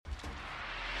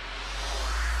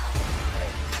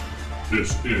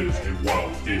This is a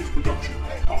Wild Age Production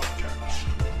podcast.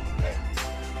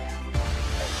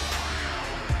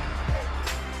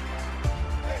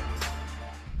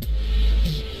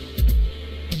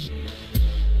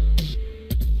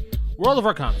 World of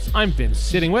Arcanas. I'm Vince,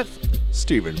 sitting with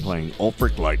Steven playing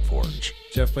Ulfric Lightforge.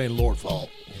 Jeff playing Lordfall.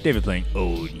 David playing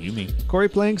Old Yumi. Corey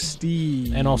playing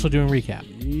Steve. and also doing recap.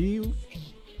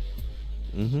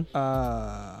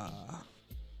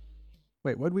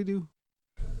 Wait, what'd we do?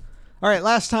 All right,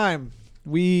 last time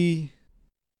we...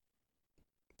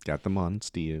 Got them on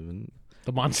Steven.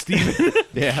 The Steven.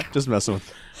 Yeah, just messing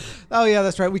with. Oh, yeah,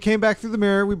 that's right. We came back through the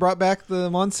mirror. We brought back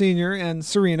the Monsignor and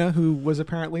Serena, who was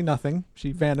apparently nothing.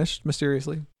 She vanished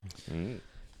mysteriously.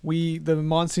 The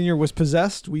Monsignor was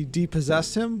possessed. We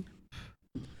depossessed him.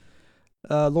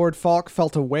 Lord Falk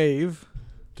felt a wave.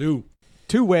 Two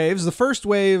waves. The first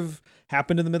wave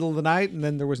happened in the middle of the night, and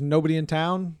then there was nobody in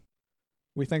town.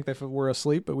 We think they were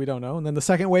asleep, but we don't know. And then the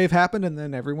second wave happened, and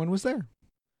then everyone was there.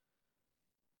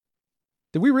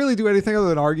 Did we really do anything other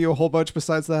than argue a whole bunch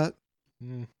besides that?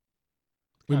 We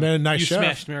made a nice You chef.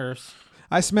 smashed mirrors.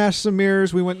 I smashed some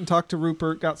mirrors. We went and talked to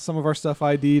Rupert, got some of our stuff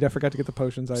ID'd. I forgot to get the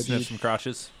potions ID'd. Sniff some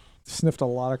crotches. Sniffed a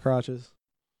lot of crotches.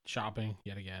 Shopping,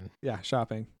 yet again. Yeah,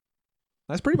 shopping.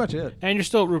 That's pretty much it. And you're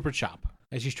still at Rupert's shop,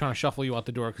 as he's trying to shuffle you out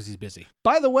the door because he's busy.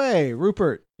 By the way,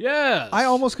 Rupert, Yes! I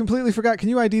almost completely forgot. Can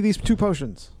you ID these 2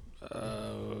 potions?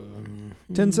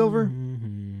 10 silver?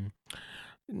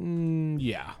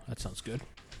 Yeah, that sounds good.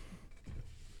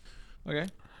 Okay.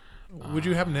 Would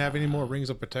you happen to have any more rings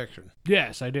of protection?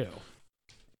 Yes, I do.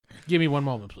 Give me one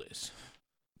moment, please.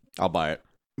 I'll buy it.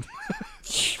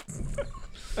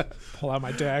 Pull out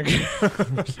my tag.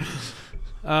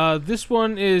 This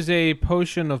one is a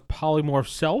potion of polymorph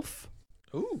self.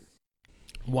 Ooh.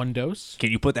 1 dose.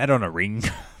 Can you put that on a ring?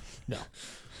 No.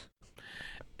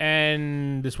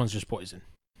 And this one's just poison.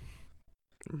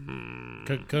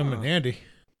 Could come in handy.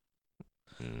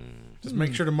 Just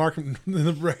make sure to mark them in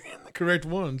the correct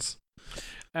ones.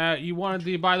 You wanted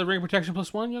to buy the ring protection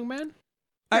plus 1, young man?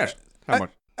 Yes. How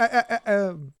much?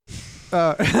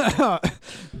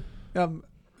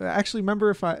 Actually, remember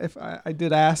if I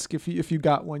did ask if you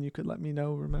got one, you could let me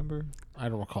know. Remember? I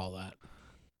don't recall that.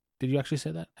 Did you actually say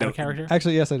that? Out No. of character?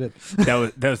 Actually, yes, I did.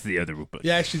 that was the other Rupert.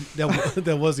 Yeah, actually,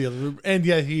 that was the other. And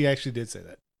yeah, he actually did say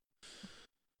that.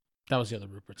 That was the other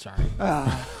Rupert, sorry.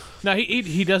 No,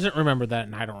 he doesn't remember that,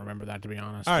 and I don't remember that, to be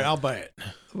honest. All right, I'll buy it.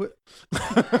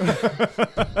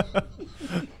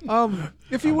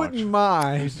 If you wouldn't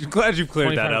mind, I'm glad you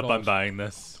cleared that 25 up. gold. I'm buying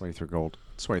this. 23 gold.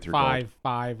 It's 23 gold.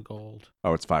 Five gold.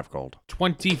 Oh, it's 5 gold.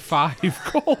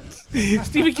 25 gold.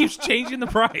 Steven keeps changing the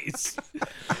price.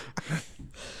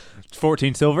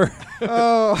 14 silver.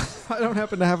 oh, I don't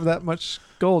happen to have that much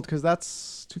gold because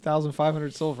that's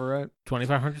 2,500 silver, right?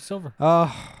 2,500 silver.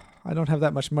 I don't have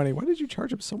that much money. Why did you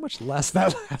charge him so much less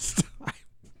that last time?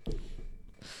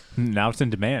 Now it's in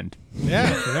demand.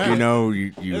 Yeah. You know,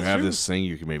 you That's have true. this thing,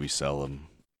 you can maybe sell them.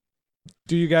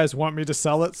 Do you guys want me to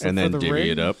sell it and for then the divvy ring?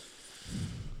 it up.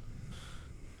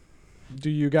 Do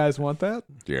you guys want that?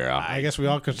 Yeah. I guess we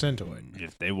all consent to it.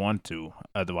 If they want to.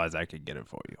 Otherwise, I could get it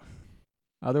for you.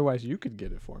 Otherwise, you could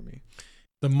get it for me.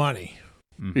 The money.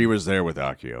 He was there with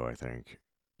Akio, I think.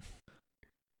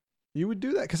 You would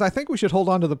do that? Because I think we should hold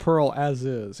on to the pearl as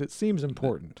is. It seems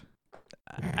important.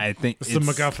 I think It's the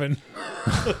MacGuffin.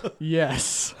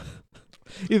 Yes.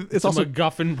 It's It's also a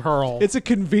MacGuffin pearl. it's a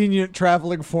convenient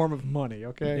traveling form of money,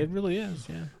 okay? It really is,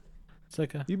 yeah. It's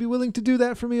like a... You be willing to do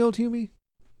that for me, old Hume?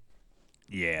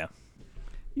 Yeah.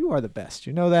 You are the best.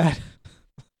 You know that?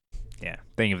 Yeah.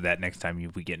 Think of that next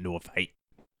time we get into a fight.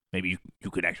 Maybe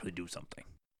you could actually do something.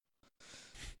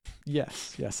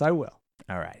 Yes, I will.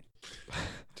 All right.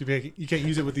 Too bad you can't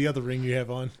use it with the other ring you have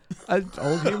on.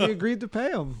 Old Hume agreed to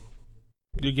pay him.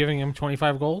 You're giving him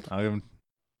 25 gold? I'll give him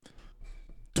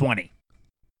 20.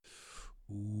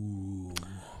 Ooh.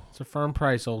 It's a firm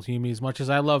price, old Hume. As much as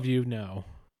I love you, no.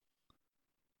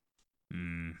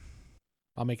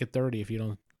 I'll make it 30 if you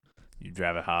don't... You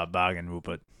drive a hard bargain,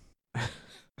 Rupert.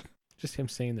 Just him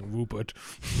saying the Rupert.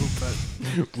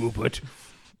 Rupert.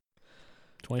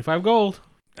 25 gold.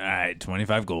 All right,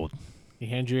 25 gold. He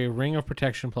hands you a ring of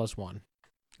protection plus 1.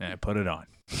 And I put it on.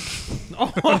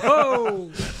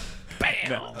 Oh!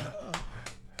 Bam!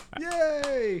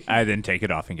 Yay! I then take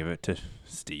it off and give it to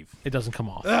Steve. It doesn't come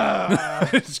off.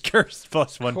 It's cursed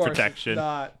plus 1 Of course protection.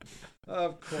 Not.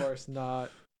 Of course not.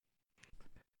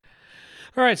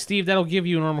 All right, Steve, that'll give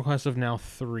you a normal quest of now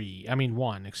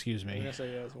 1, excuse me. Yes, I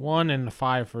guess. 1 and a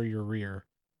 5 for your rear.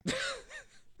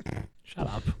 Shut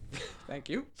up. Thank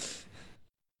you.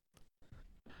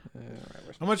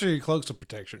 How much are your cloaks of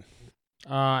protection?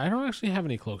 I don't actually have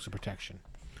any cloaks of protection.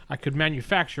 I could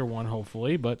manufacture one,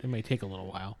 hopefully, but it may take a little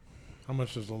while. How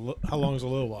long is a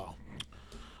little while?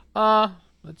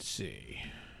 Let's see.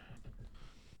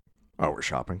 Oh, we're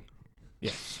shopping.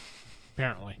 Yes.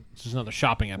 Apparently. This is another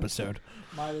shopping episode.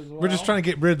 We're just trying to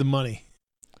get rid of the money.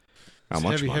 How It's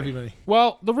much heavy money?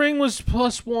 Well, the ring was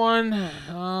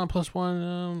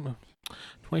 +1,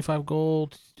 25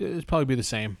 gold. It'd probably be the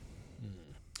same.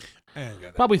 I ain't got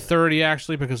that. Probably 30,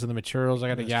 actually, because of the materials I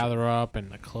got to That's gather up and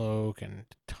the cloak and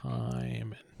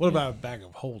time. What about a bag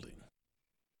of holding?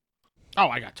 Oh,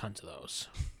 I got tons of those.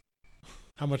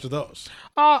 How much are those?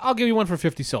 I'll give you one for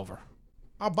 50 silver.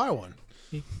 I'll buy one.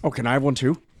 Oh, can I have one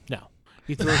too? No.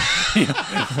 He threw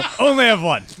Only have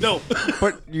one. No.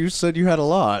 But you said you had a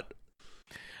lot.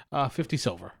 50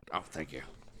 silver. Oh, thank you.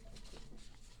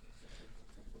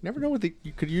 Never know what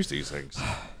you could use these things.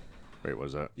 Wait, what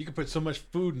was that? You can put so much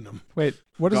food in them. Wait,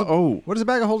 what does what does a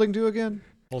bag of holding do again?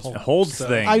 It holds stuff.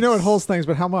 things. I know it holds things,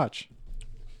 but how much?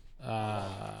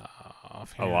 a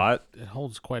Offhand, lot. It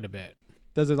holds quite a bit.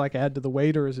 Does it like add to the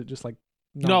weight, or is it just like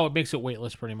No, it makes it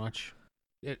weightless pretty much.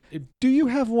 It Do you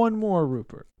have one more,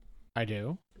 Rupert? I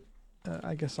do.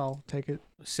 I guess I'll take it.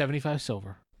 75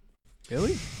 silver.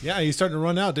 Really? Yeah, he's starting to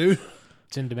run out, dude.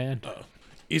 It's in demand.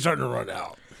 He's starting to run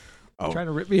out. Oh, Trying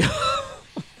to rip me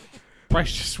off.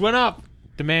 Price just went up.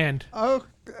 Demand. Oh,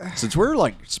 since we're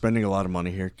like spending a lot of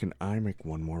money here, can I make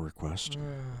one more request?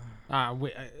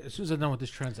 Wait, as soon as I'm done with this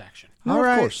transaction. No, all of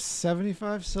right. course.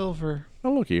 75 silver.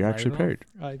 Oh, look, you actually Right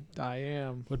paid. I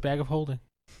am. What bag of holding?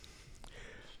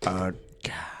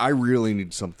 I really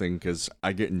need something because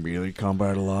I get in melee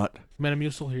combat a lot.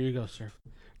 Metamucil, here you go, sir.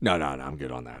 No, I'm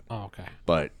good on that. Oh, okay.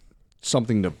 But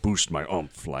something to boost my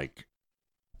oomph, like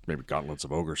maybe gauntlets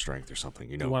of ogre strength or something.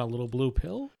 You Do know? you want a little blue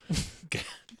pill?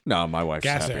 No, my wife's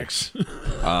Gas happy. X.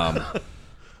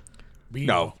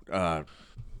 No,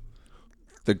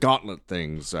 the gauntlet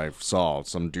things I saw.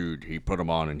 Some dude, he put them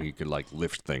on and he could like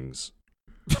lift things.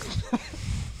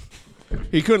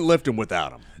 He couldn't lift them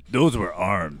without them. Those were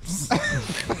arms.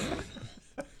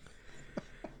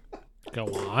 Go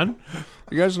on.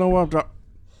 You guys know what I'm talking?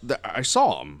 I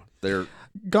saw them. They're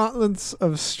Gauntlets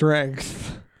of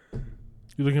strength.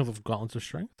 You looking at the gauntlets of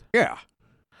strength? yeah.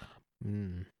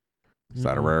 Mm. Is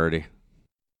that a rarity?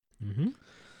 Mm-hmm.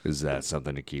 Is that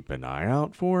something to keep an eye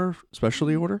out for?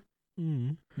 Specialty order?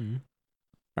 Mm-hmm.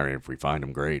 I mean, if we find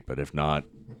them, great. But if not,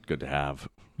 good to have.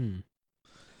 Hmm.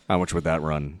 How much would that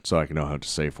run so I can know how to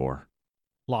save for?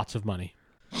 Lots of money.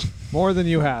 More than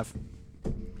you have.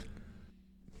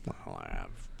 Well, I have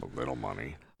a little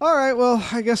money. All right, well,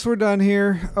 I guess we're done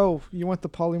here. Oh, you want the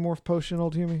polymorph potion,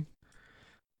 old Hume?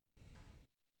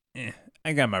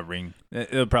 I got my ring.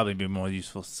 It'll probably be more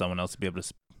useful for someone else to be able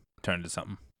to turn into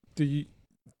something. Do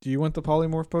you want the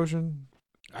polymorph potion?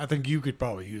 I think you could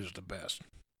probably use it the best.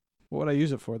 What would I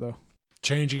use it for, though?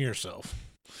 Changing yourself.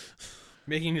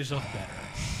 Making yourself better.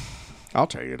 I'll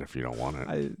take it if you don't want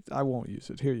it. I won't use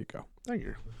it. Here you go. Thank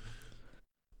you.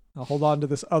 I'll hold on to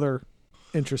this other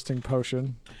interesting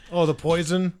potion. Oh, the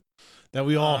poison that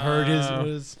we all heard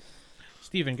was.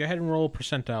 Steven, go ahead and roll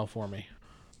percentile for me.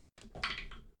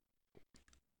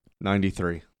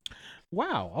 93.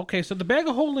 Wow. Okay, so the bag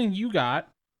of holding you got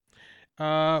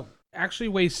actually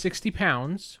weighs 60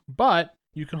 pounds, but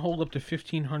you can hold up to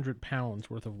 1,500 pounds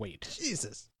worth of weight.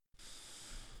 Jesus.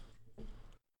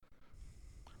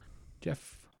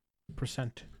 Jeff,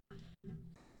 percent.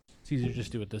 It's easier to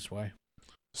just do it this way.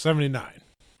 79.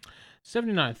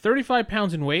 79. 35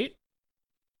 pounds in weight.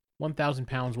 1,000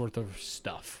 pounds worth of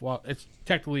stuff. Well, it's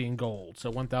technically in gold, so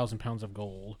 1,000 pounds of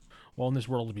gold. Well, in this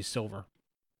world, it'd be silver.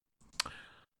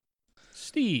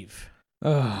 Steve.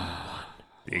 The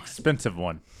expensive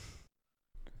one.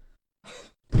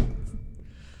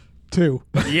 2.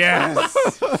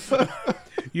 Yes.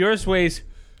 Yours weighs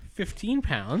 15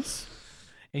 pounds,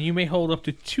 and you may hold up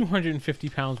to 250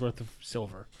 pounds worth of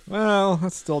silver. Well,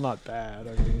 that's still not bad.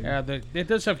 I mean, It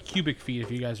does have cubic feet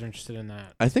if you guys are interested in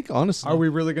that. I think, honestly, are we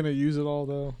really going to use it all,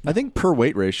 though? I think per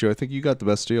weight ratio, I think you got the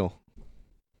best deal.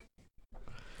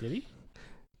 Did he?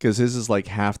 Because his is like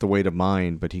half the weight of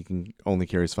mine, but he can only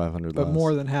carries 500 But less.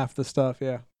 more than half the stuff,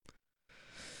 yeah.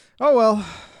 Oh, well.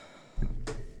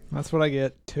 That's what I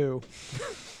get, 2.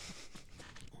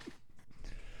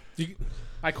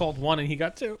 I called 1 and he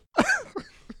got 2.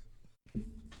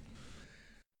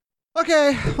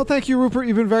 Okay. Well, thank you, Rupert.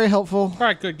 You've been very helpful. All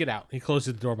right, good. Get out. He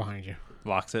closes the door behind you.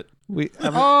 Locks it.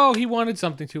 Oh, he wanted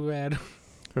something too bad.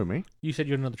 Who, me? You said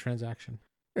you had another transaction.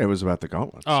 It was about the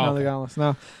gauntlets. Oh, No, okay. the gauntlets.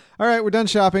 No. All right, we're done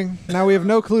shopping. Now we have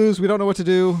no clues. We don't know what to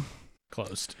do.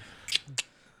 Closed.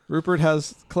 Rupert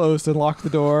has closed and locked the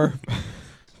door.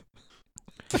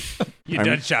 You're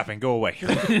done shopping. Go away.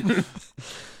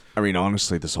 I mean,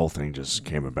 honestly, this whole thing just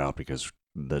came about because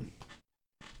Dunn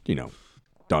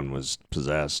was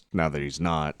possessed. Now that he's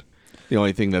not, the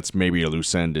only thing that's maybe a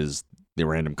loose end is the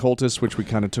random cultist, which we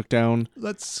kind of took down.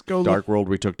 Let's go. Dark World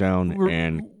we took down,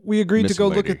 and we agreed to Missing go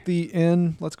look Lady. at the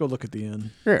inn. Let's go look at the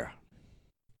inn. yeah.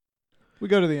 We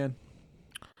go to the inn.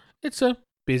 It's a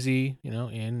busy,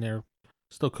 inn. They're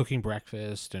still cooking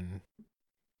breakfast and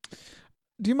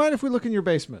Do you mind if we look in your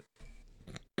basement?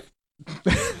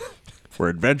 We're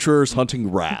adventurers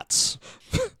hunting rats.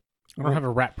 I don't have a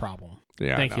rat problem.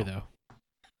 Yeah, Thank I you, know. though.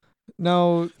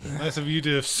 No, Nice of you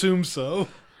to assume so.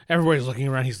 Everybody's looking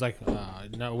around. He's like,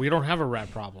 no, we don't have a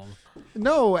rat problem.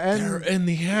 no, They're and in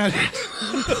the attic.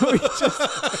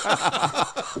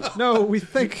 no.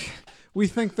 We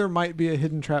think there might be a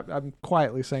hidden trap. I'm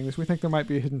quietly saying this. We think there might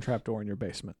be a hidden trap door in your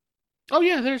basement. Oh,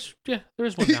 yeah, there's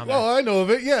one down there. Well, I know of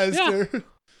it. Yeah, it's Yeah. there.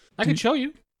 I can show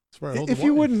you. That's where I hold the If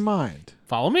you wine. wouldn't mind,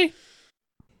 Follow me.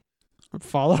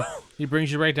 follow. He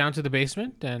brings you right down to the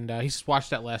basement, and he's watched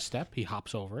that last step. He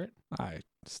hops over it. I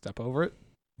step over it.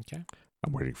 Okay.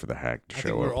 I'm waiting for the hag to I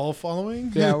think show we're up. all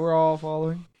following. Yeah, we're all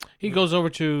following. He goes over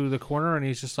to the corner, and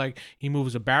he's just like, he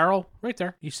moves a barrel right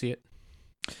there. You see it.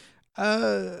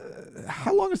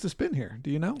 How long has this been here?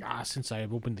 Do you know? Since I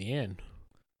opened the inn.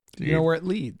 Do you know where it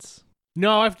leads?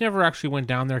 No, I've never actually went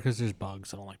down there because there's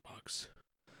bugs. I don't like bugs.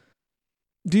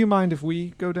 Do you mind if we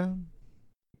go down?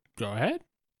 Go ahead.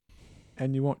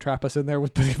 And you won't trap us in there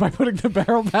with by putting the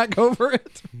barrel back over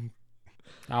it?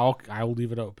 I'll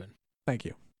leave it open. Thank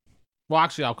you. Well,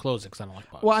 actually, I'll close it because I don't like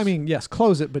bugs. Well, I mean, yes,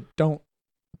 close it, but don't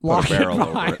lock it barrel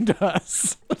over it. behind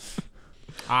us.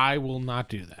 I will not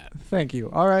do that. Thank you.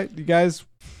 All right, you guys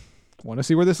want to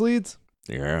see where this leads?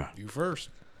 Yeah. You first.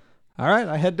 All right,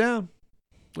 I head down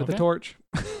with a Okay. torch.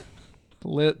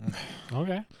 Lit.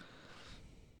 Okay.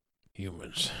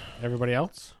 Humans. Everybody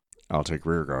else? I'll take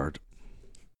rear guard.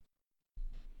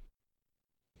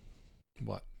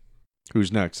 What?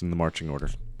 Who's next in the marching order?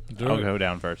 I'll go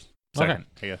down first. Second,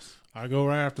 I guess. I go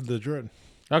right after the dread.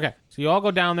 Okay. So you all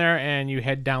go down there and you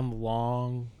head down the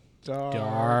long,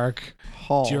 dark,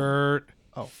 hall. dirt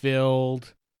Oh.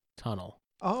 filled tunnel.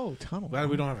 Oh, tunnel. Glad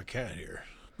we don't have a cat here.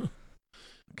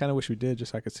 Kind of wish we did,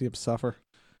 just so I could see him suffer.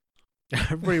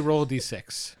 Everybody roll a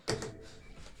d6.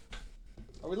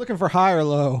 Are we looking for high or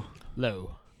low?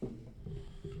 Low.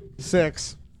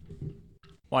 6.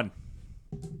 1.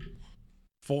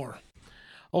 4.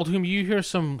 Oldham, you hear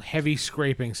some heavy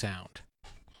scraping sound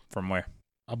From where?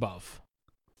 above.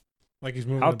 Like he's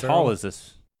moving. How the tall barrel. is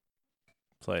this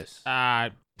place?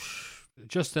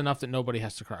 Just enough that nobody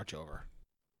has to crouch over.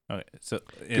 Okay, so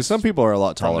Because some people are a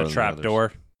lot from taller the than trap others.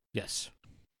 door. Yes.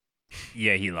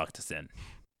 Yeah, he locked us in.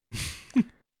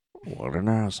 What an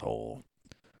asshole.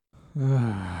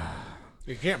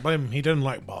 You can't blame him. He doesn't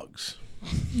like bugs.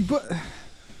 But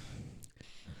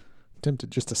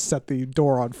tempted just to set the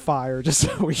door on fire just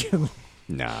so we can.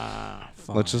 Nah.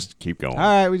 Fine. Let's just keep going. All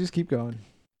right, we just keep going.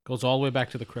 Goes all the way back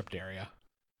to the crypt area.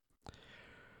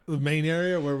 The main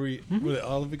area where Mhm. where the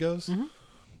olive goes. Mhm.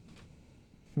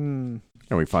 And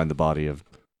we find the body of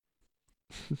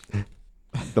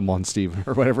the Monsteve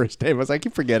or whatever his name was. I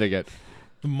keep forgetting it.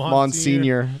 The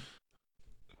Monsignor.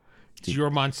 It's your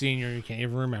Monsignor. You can't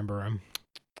even remember him.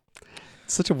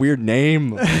 Such a weird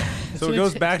name. So it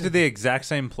goes back to the exact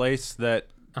same place that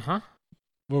Uh-huh.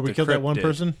 Where we The killed that crypt one did.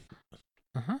 person.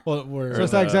 Uh-huh. Well, where So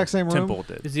it's that the exact same room? temple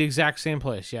did. It's the exact same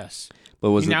place, yes.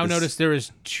 But was You it now this- notice there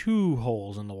is 2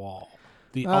 holes in the wall.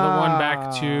 The other one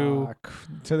back to...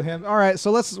 the hand. All right,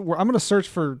 so I'm going to search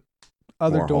for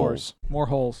other More doors, more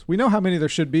holes. We know how many there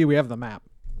should be. We have the map.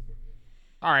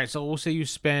 All right, so we'll say you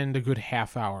spend a good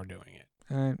half hour doing it.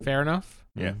 All right. Fair enough?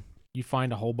 Yeah. You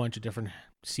find a whole bunch of different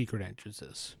secret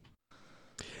entrances.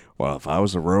 Well, if I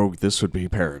was a rogue, this would be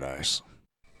paradise.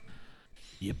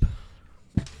 Yep.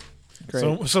 Great.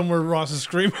 So, somewhere Ross is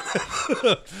screaming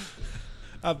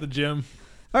out the gym.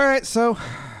 All right, so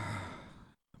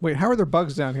wait, how are there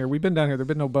bugs down here? We've been down here. There've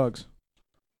been no bugs.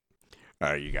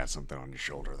 You got something on your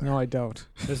shoulder there. No, I don't.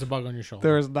 There's a bug on your shoulder.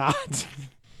 There is not.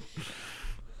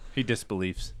 He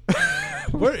disbelieves.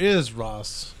 Where is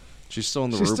Ross? She's still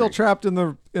in the She's ruby. still trapped in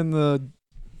the I don't remember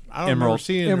Emerald.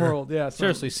 seeing her. emerald. Yeah, so-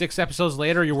 Seriously, 6 episodes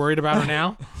later, you're worried about her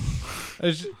now?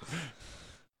 It's-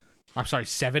 I'm sorry,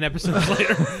 7 episodes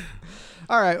later?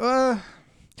 All right.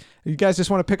 You guys just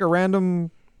want to pick a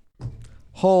random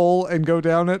hole and go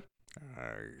down it?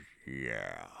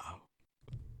 Yeah.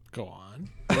 Go on.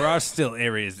 There are still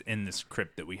areas in this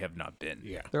crypt that we have not been.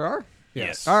 Yeah. There are.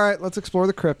 Yes. All right, let's explore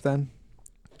the crypt then.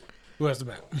 Who has the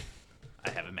map? I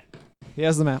have a map. He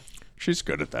has the map. She's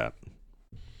good at that.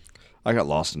 I got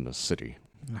lost in the city.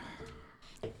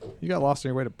 You got lost on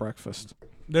your way to breakfast.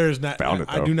 There is not. Found it,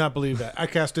 I though. do not believe that. I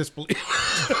cast disbelief.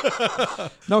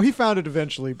 No, he found it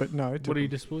eventually, but no. It What do you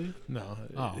took him. disbelieve? No,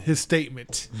 Oh. his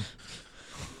statement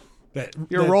that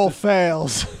Your roll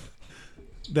fails.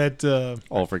 that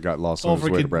Ulfric got lost on his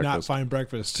Ulfric way to could not breakfast. find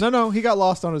breakfast. No, he got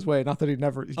lost on his way. Not that he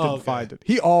didn't okay. find it.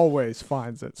 He always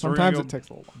finds it. So we're Sometimes gonna it go- takes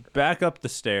a little longer. Back up the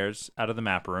stairs out of the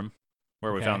map room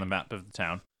where we Okay. found the map of the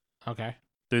town. Okay.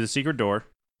 Through the secret door,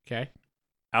 Okay.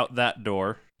 out that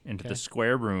door, into Okay. the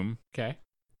square room, Okay.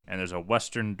 and there's a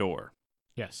western door.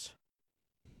 Yes.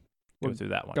 Go We're through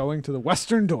that one. Going to the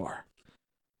western door.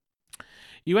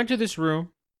 You enter this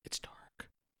room. It's dark.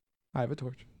 I have a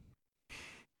torch.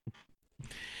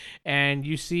 And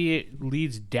you see it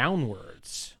leads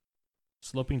downwards.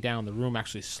 Sloping down. The room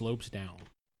actually slopes down.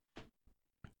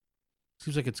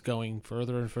 Seems like it's going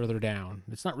further and further down.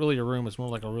 It's not really a room. It's more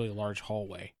like a really large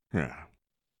hallway. Yeah.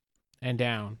 And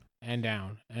down. And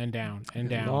down. And down. And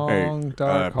down. Long,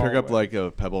 dark pick up hallway. like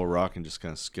a pebble rock and just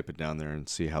kind of skip it down there and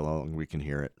see how long we can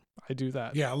hear it. I do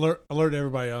that. Yeah, alert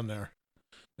everybody on there.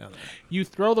 Down there. You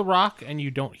throw the rock and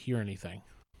you don't hear anything.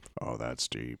 Oh, that's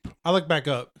deep. I look back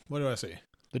up. What do I see?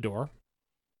 The door.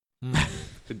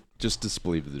 Just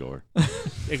disbelieve the door.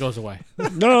 It goes away.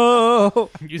 No.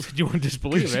 You said you wouldn't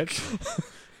disbelieve it.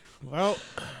 Well,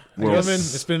 Well, gentlemen,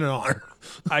 it's been an honor.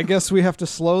 I guess we have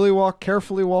to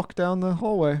carefully walk down the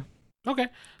hallway. Okay.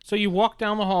 So you walk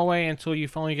down the hallway until you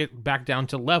finally get back down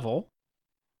to level.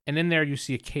 And in there you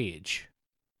see a cage.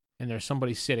 And there's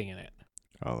somebody sitting in it.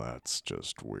 Oh, that's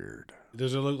just weird.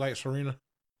 Does it look like Serena?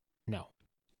 No.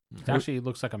 It actually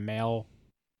looks like a male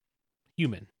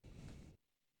human.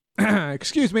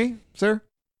 Excuse me, sir.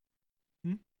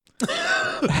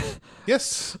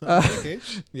 Yes. Uh,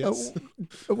 Yes.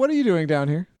 What are you doing down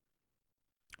here?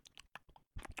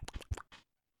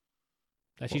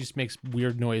 That she just makes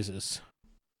weird noises.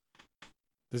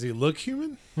 Does he look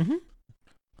human? Mm-hmm.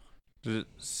 Does it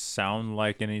sound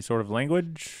like any sort of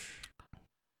language?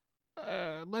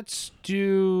 Let's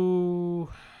do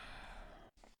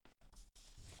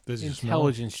Does he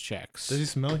intelligence checks. Smell? Does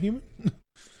he smell human?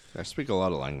 I speak a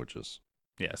lot of languages.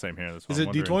 Yeah, same here. That's what Is I'm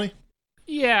it wondering. D20?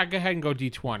 Yeah, go ahead and go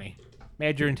D20.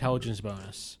 Add your intelligence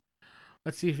bonus.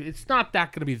 Let's see if it's not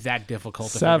that going to be that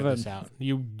difficult to figure this 7. out.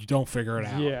 You don't figure it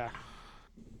out. Yeah.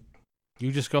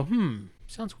 You just go,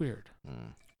 sounds weird.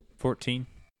 14.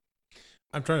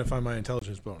 I'm trying to find my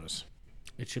intelligence bonus.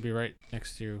 It should be right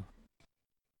next to.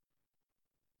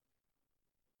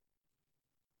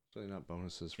 Really not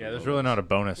bonuses. For Yeah, there's really not a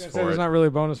bonus So for there's it. not really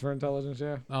a bonus for intelligence,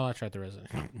 yeah. Oh, that's right, there isn't.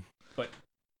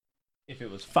 If it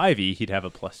was 5e, he'd have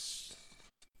a +4,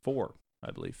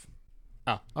 I believe.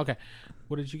 Oh, okay.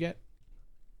 What did you get?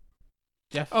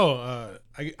 Jeff? Oh,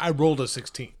 I rolled a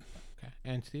 16. Okay.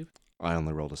 And Steve? I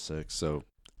only rolled a 6, so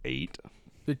 8.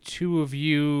 The two of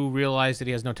you realize that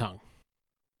he has no tongue.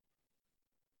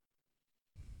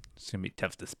 It's going to be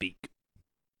tough to speak.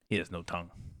 He has no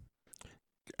tongue.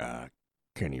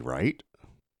 Can he write?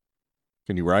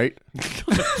 Can you write?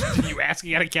 You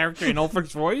asking out of character in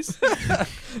Ulfric's voice?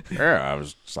 Yeah, I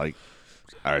was just like,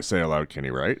 I say aloud, can he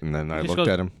write? And then I just looked goes-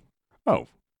 at him. Oh.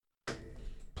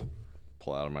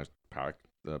 Pull out of my pack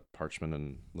the parchment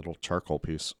and little charcoal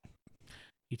piece.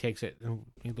 He takes it and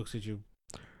he looks at you.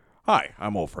 Hi,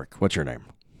 I'm Ulfric. What's your name?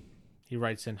 He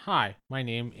writes in, "Hi, my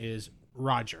name is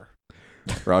Roger."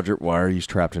 Roger, why are you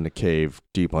trapped in a cave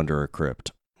deep under a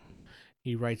crypt?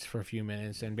 He writes for a few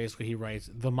minutes, and basically he writes,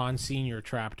 "The Monsignor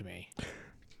trapped me.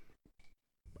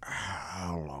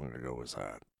 How long ago was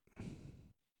that?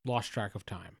 Lost track of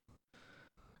time."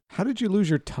 How did you lose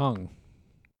your tongue?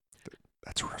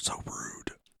 That's so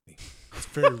rude. That's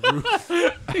very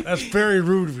rude. That's very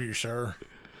rude of you, sir.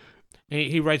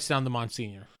 He writes down the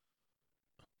Monsignor.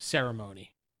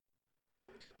 Ceremony.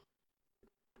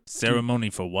 Ceremony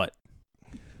for what?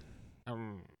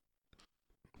 Hmm.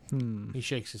 He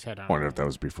shakes his head on I wonder if that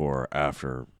was before or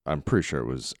after. I'm pretty sure it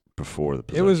was before the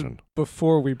It was possession.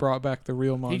 before we brought back the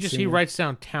real Monsignor. He writes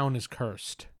down, "Town is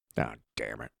cursed." Ah,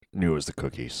 damn it. Knew it was the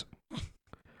cookies.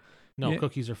 No, Yeah.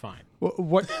 cookies are fine.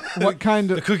 What kind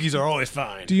The of... cookies are always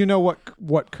fine. Do you know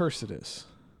what curse it is?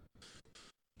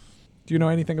 Do you know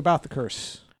anything about the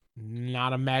curse?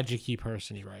 Not a magic-y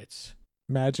person, he writes.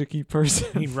 Magic-y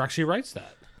person? He actually writes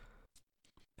that.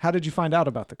 How did you find out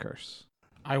about the curse?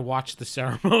 I watched the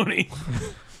ceremony.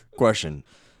 Question.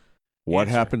 What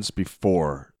Answer. happens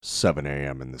before 7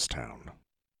 a.m. in this town?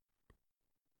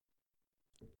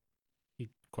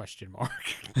 Question mark.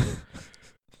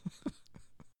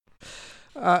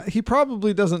 He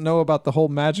probably doesn't know about the whole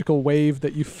magical wave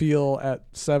that you feel at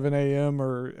 7 a.m.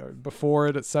 or before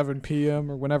it at 7 p.m.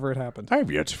 or whenever it happens. I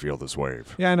have yet to feel this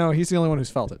wave. Yeah, I know. He's the only one who's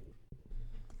felt it.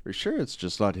 you sure it's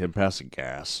just not him passing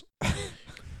gas?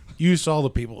 You saw the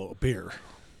people appear.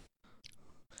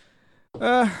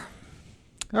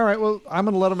 All right. Well, I'm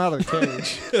gonna let him out of the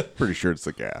cage. Pretty sure it's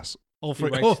the gas. Oh, He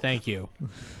writes, thank you.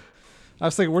 I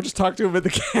was thinking we're just talking to him in the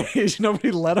cage.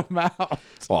 Nobody let him out.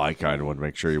 Well, I kind of want to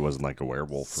make sure he wasn't like a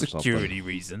werewolf or something. Security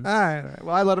reasons. All right.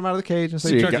 Well, I let him out of the cage and See,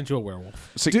 say, you Turns got- into a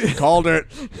werewolf. See, called it.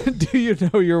 "Do you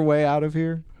know your way out of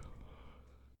here?"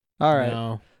 All right.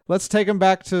 No. Let's take him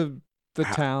back to the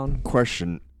town.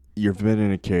 Question. You've been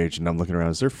in a cage, and I'm looking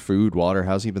around. Is there food, water?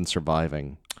 How's he been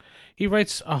surviving? He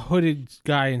writes a hooded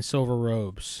guy in silver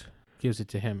robes. Gives it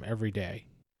to him every day.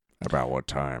 About what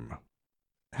time?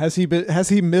 Has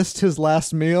he missed his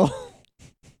last meal?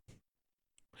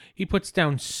 He puts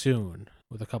down soon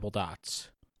with a couple dots.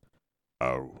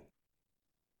 Oh,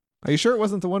 Are you sure it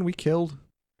wasn't the one we killed?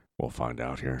 we'll find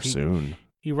out here soon.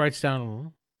 He writes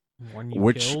down one you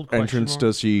Which killed, entrance question mark.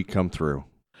 does he come through?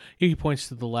 He points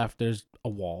to the left. There's a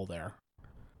wall there.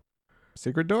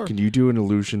 Secret door. Can you do an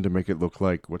illusion to make it look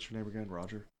like, what's your name again,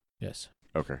 Roger? Yes.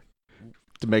 Okay.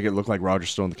 To make it look like Roger's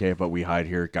still in the cave, but we hide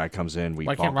here. Guy comes in, we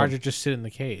Why bonk can't Roger him. just sit in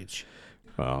the cage?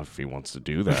 Well, if he wants to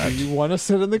do Do that. you want to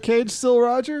sit in the cage still,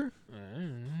 Roger?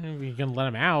 If you can let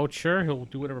him out, sure. He'll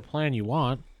do whatever plan you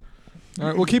want. All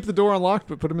right. We'll keep the door unlocked,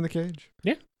 but put him in the cage.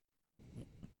 Yeah.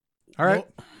 All right.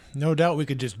 No doubt we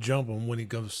could just jump him when he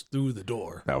goes through the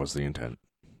door That was the intent.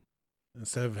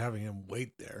 instead of having him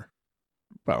wait there.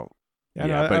 Well, Yeah,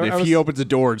 yeah, no, but if I he was- opens the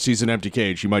door and sees an empty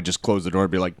cage, he might just close the door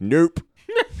and be like, nope.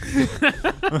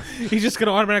 He's just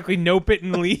gonna automatically nope it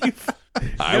and leave.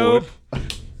 I Nope. would.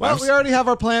 Well, we already have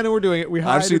our plan and we're doing it. We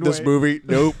hide I've seen and this wait. movie.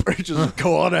 Nope. Just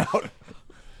go on out.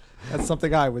 That's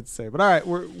something I would say. But all right,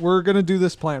 we're gonna do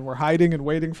this plan. We're hiding and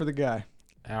waiting for the guy.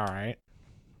 All right.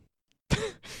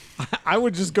 I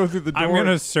would just go through the door. I'm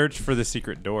gonna search for the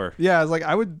secret door. Yeah, I was like,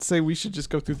 I would say we should just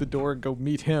go through the door and go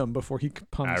meet him before he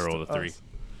comes. I rolled to a 3. us.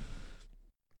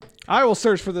 I will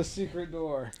search for the secret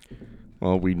door.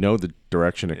 Well, we know the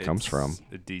direction it comes from.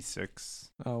 A D6.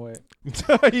 Oh wait,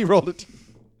 He rolled it.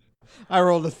 I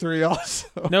rolled a 3 also.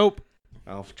 Nope.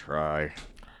 I'll try.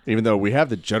 Even though we have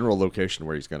the general location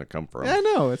where he's going to come from. Yeah, I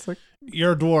know. It's like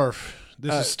You're a dwarf.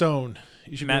 This is stone.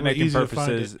 You should Matt be making easy to find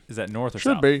purposes. it. Is that north or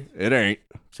Should south? be. It ain't.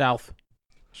 South.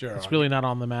 Sure. It's really not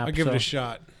on the map. I'll give so. it a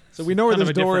shot. so we know where Kind of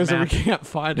this a door different is and we map. can't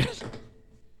find it.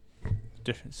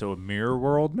 So a mirror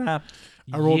world map.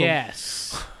 I rolled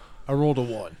yes. I rolled a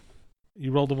 1.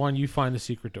 You roll the one, you find the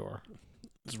secret door.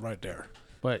 It's right there.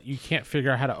 But you can't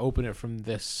figure out how to open it from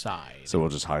this side. So we'll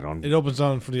just hide on. It opens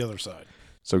on from the other side.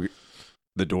 So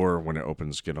the door, when it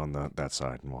opens, get on that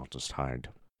side and we'll just hide.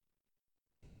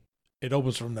 It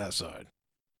opens from that side.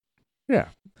 Yeah.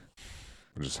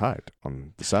 We'll just hide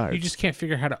on the side. You just can't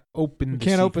figure out how to open the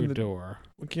can't secret open the- door.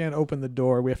 We can't open the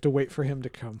door. We have to wait for him to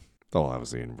come. Oh, that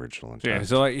was the original intent. Yeah.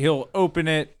 So like he'll open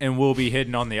it and we'll be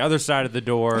hidden on the other side of the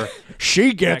door.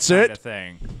 She gets that it. kind of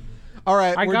thing. All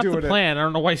right, I we're got doing the plan. I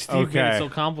don't know why Steve made it Okay. so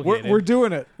complicated. We're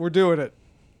doing it. We're doing it.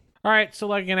 All right, so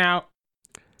like an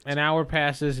hour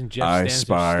passes and Jeff I stands there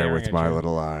spy staring with at my you.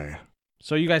 little eye.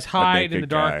 So you guys hide in naked the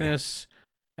guy. darkness,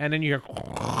 and then you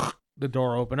hear the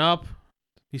door open up.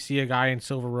 You see a guy in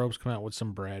silver robes come out with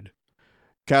some bread.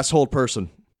 Cast hold person.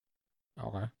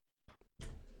 Okay.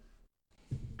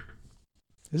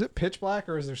 Is it pitch black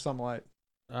or is there some light?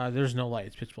 There's no light.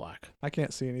 It's pitch black. I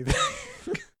can't see anything.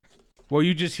 Well,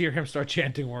 you just hear him start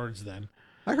chanting words then.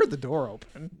 I heard the door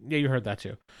open. Yeah, you heard that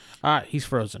too. He's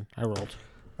frozen. I rolled.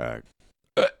 Do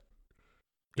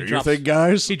He your drops, thing,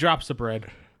 guys. he drops the bread.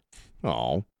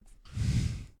 Oh.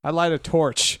 I light a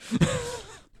torch.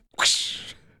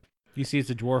 You see it's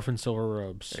a dwarf in silver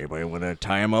robes. Anybody want to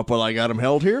tie him up while I got him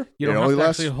held here? You It don't only have to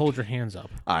lasts- actually hold your hands up.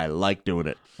 I like doing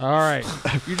it. All right.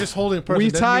 You're just holding a person. We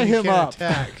doesn't tie mean you him can't up.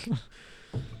 Attack.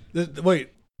 Wait.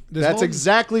 Does That's holding-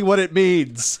 exactly what it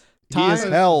means. He is Tie-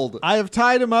 held. I have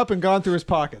tied him up and gone through his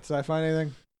pockets. Did I find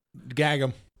anything? Gag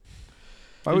him.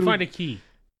 Why You would we- find a key.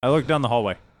 I look down the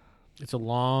hallway. It's a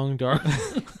long, dark.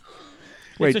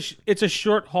 Wait. It's a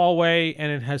short hallway,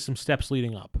 and it has some steps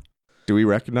leading up. Do we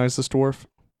recognize this dwarf?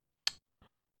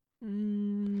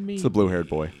 Maybe. It's the blue-haired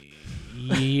boy.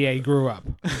 Yeah, he grew up.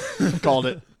 Called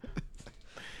it.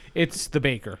 It's the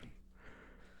baker.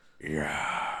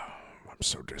 Yeah. I'm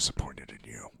so disappointed in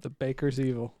you. The baker's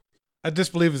evil. I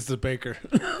disbelieve it's the baker.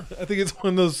 I think it's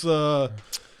one of those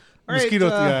mosquito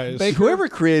guys. Baker. Whoever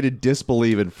created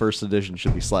Disbelieve in first edition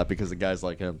should be slapped because the guys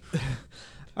like him.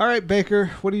 All right, Baker.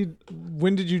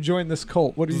 When did you join this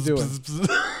cult? What are you doing?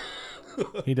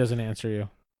 He doesn't answer you.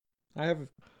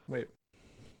 Wait.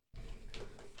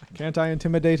 Can't I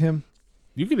intimidate him?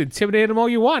 You can intimidate him all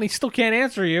you want. He still can't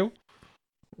answer you.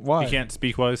 Why? He can't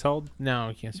speak while he's held. No,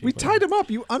 he can't speak. We tied him up.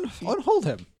 You unhold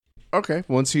him. Okay,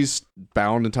 once he's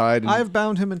bound and tied, and I've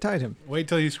bound him and tied him. Wait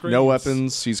till he screams. no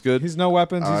weapons, he's good. He's no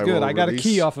weapons. He's I good. will I got a key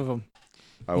release- off of him.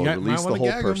 I will might release the wanna whole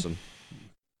gag him. person.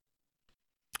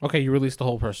 Okay, you release the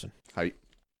whole person. Hi.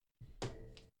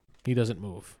 He doesn't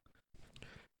move.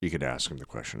 You could ask him the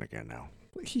question again now.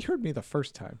 He heard me the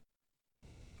first time.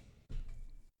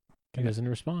 He doesn't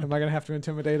respond. Am I gonna have to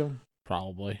intimidate him?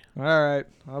 Probably. All right.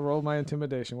 I'll roll my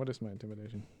intimidation. What is my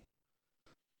intimidation?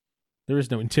 There is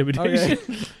no intimidation.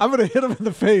 Okay. I'm gonna hit him in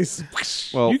the face.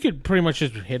 Well, You could pretty much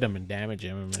just hit him and damage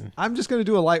him. And I'm just gonna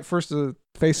do a light first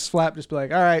face slap. Just be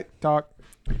like, all right, talk.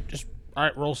 all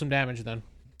right, roll some damage then.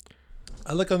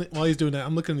 I look on while he's doing that.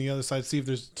 I'm looking on the other side to see if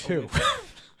there's 2.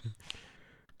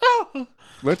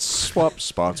 let's swap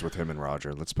spots with him and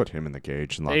Roger. Let's put him in the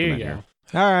cage and lock There him you in go.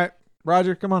 here. All right,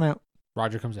 Roger, come on out.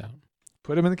 Roger comes out.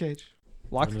 Put him in the cage.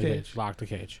 Lock Put the him in cage. Lock the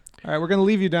cage. All right, we're gonna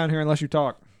leave you down here unless you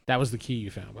talk. That was the key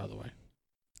you found, by the way.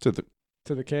 To the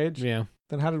To the cage. Yeah.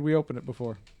 Then how did we open it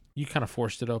before? You kind of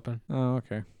forced it open. Oh,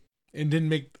 okay. and didn't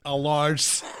make a large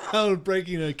sound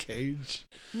breaking a cage.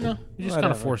 No, you just kind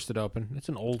of Whatever. forced it open. It's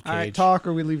an old cage. All right, talk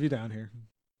or we leave you down here.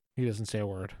 He doesn't say a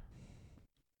word.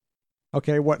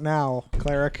 Okay, what now,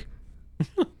 cleric?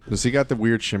 Does he got the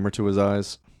weird shimmer to his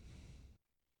eyes?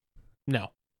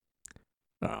 No.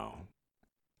 Oh.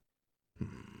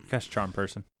 Cast charm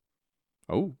person.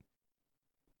 Oh.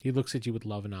 He looks at you with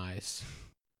love and eyes.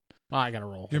 Oh, I gotta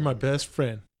roll. You're my best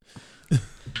friend.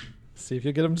 See if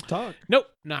you get him to talk. Nope.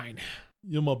 9.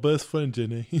 You're my best friend,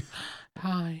 Jenny.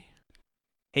 Hi.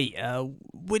 Hey,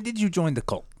 when did you join the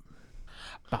cult?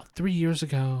 About 3 years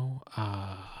ago,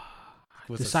 I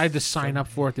decided to sign up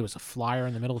for it. There was a flyer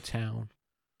in the middle of town.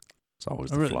 It's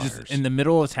always Oh, the really? flyers. Just in the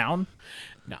middle of town?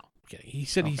 No, I'm kidding. He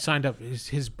said he signed up.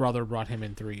 His brother brought him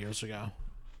in 3 years ago.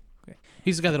 Okay.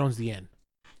 He's the guy that owns the inn.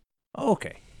 Oh,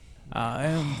 okay.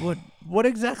 And what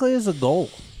exactly is the goal?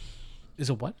 Is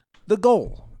it what? The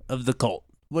goal of the cult.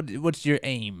 What's your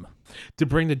aim? To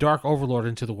bring the Dark Overlord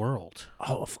into the world.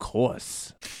 Oh, of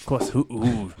course. Of course.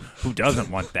 Who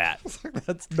doesn't want that?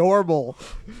 That's normal.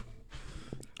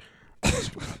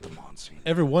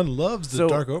 Everyone loves the So,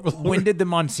 Dark Overlord. when did the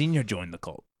Monsignor join the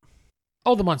cult?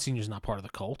 Oh, the Monsignor's not part of the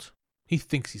cult. He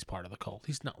thinks he's part of the cult.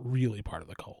 He's not really part of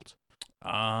the cult.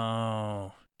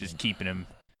 Oh, just keeping him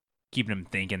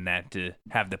thinking that to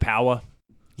have the power.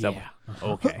 Is that- Yeah.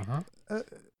 Okay. Uh-huh.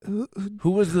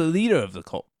 Who was the leader of the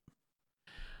cult?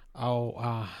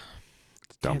 Oh,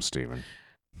 Dumb Steven.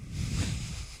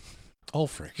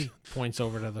 Ulfric. he points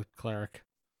over to the cleric.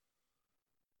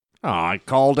 Oh, I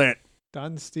called it.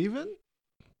 Done, Steven?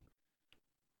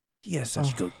 He has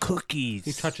such good cookies.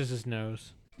 He touches his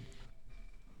nose.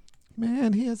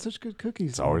 Man, he had such good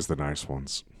cookies. It's always the nice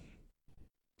ones.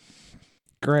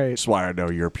 great. That's why I know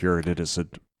you're pure and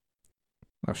innocent.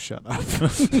 Oh, shut up.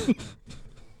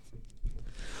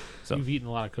 So- You've eaten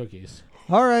a lot of cookies.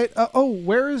 All right.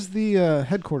 Where is the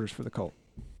headquarters for the cult?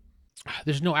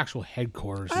 There's no actual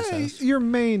headquarters, he says. Your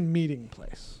main meeting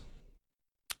place.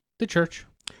 The church.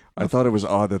 I thought it was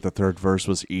odd that the third verse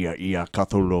was Ia Ia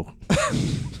Cthulhu.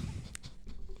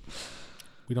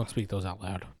 We don't speak those out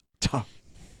loud.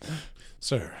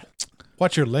 Sir,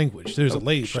 watch your language. There's a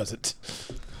lady present.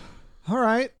 All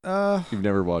right. You've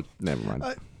never watched. Never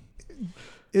mind.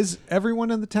 Is everyone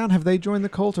in the town, have they joined the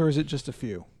cult, or is it just a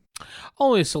few?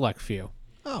 Only a select few.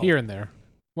 Oh. Here and there.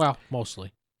 Well,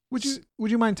 mostly. Would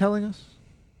you mind telling us?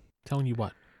 Telling you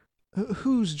what?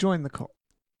 Who's joined the cult?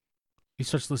 He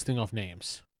starts listing off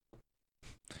names.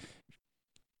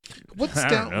 What's I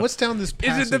don't down? know. What's down this Is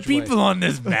passageway? it the people on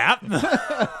this map?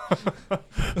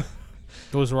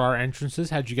 Those were our entrances.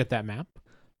 How'd you get that map?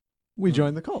 We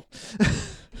joined the cult.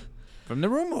 From the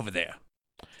room over there.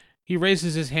 He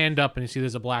raises his hand up and you see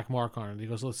there's a black mark on it. He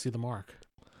goes, let's see the mark.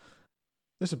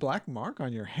 There's a black mark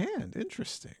on your hand.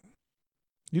 Interesting.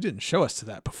 You didn't show us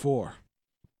that before.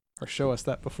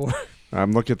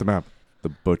 I'm looking at the map. The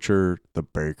butcher, the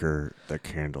baker, the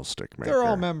candlestick maker. They're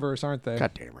all members, aren't they?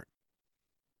 God damn it.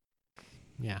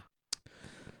 Yeah.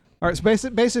 All right, so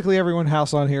basically everyone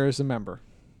house on here is a member.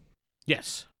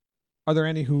 Yes. Are there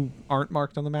any who aren't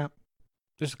marked on the map?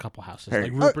 There's a couple houses. Hey.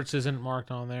 Like Rupert's isn't marked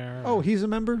on there. Oh, he's a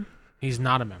member? He's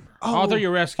not a member. Oh. Oh, I thought you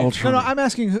were asking. No, I'm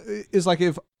asking is like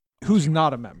if who's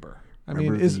not a member. I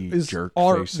mean, Remember is the jerk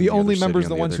are face in the other only city members on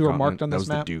the the ones other who are marked continent? on That this was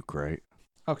map? the Duke, right?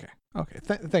 Okay.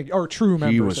 Thank you. Or true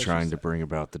members. He was I should trying to say. bring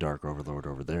about the Dark Overlord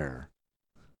over there.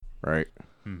 Right?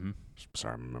 Mm-hmm.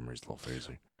 Sorry, my memory's a little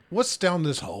phasey. What's down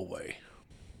this hallway?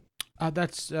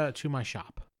 That's to my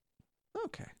shop.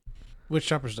 Okay. Which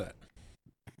shop is that?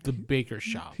 The baker's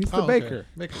shop. He's the Oh, okay. baker.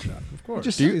 Baker shop, of course.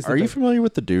 Just Duke, he's the are you baker. familiar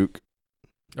with the Duke?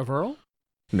 Of Earl?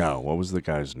 No, what was the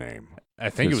guy's name? I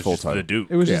think His it full was just title. the Duke.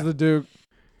 It was Yeah. just the Duke.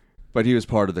 But he was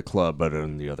part of the club, but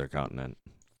on the other continent.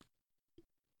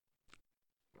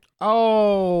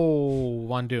 Oh,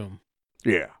 Von Doom.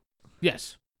 Yeah.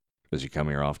 Yes. Does he come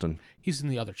here often? He's in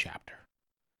the other chapter.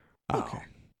 Okay.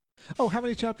 Oh, how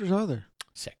many chapters are there?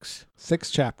 6. 6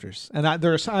 chapters, and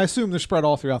I assume they're spread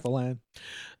all throughout the land.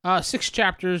 6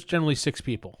 chapters, generally 6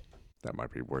 people. That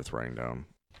might be worth writing down.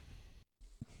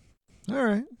 All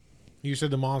right. You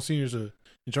said the Monsignor's in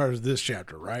charge of this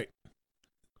chapter, right?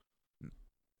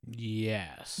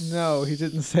 Yes. No, he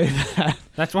didn't say that.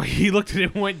 That's why he looked at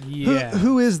it and went, yeah.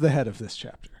 Who is the head of this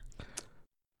chapter?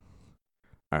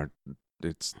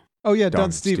 It's Oh yeah, Don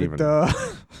Dun Steven. Steven. Duh.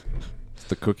 it's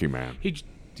the Cookie Man.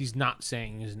 He's not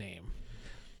saying his name.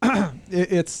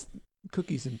 It's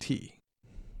cookies and tea.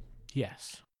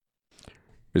 Yes.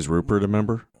 Is Rupert a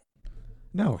member?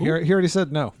 No, he already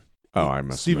said no. Oh, I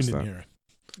must have Steven missed didn't that. hear it.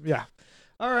 Yeah.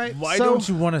 All right. Why so, don't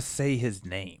you want to say his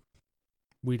name?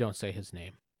 We don't say his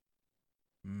name.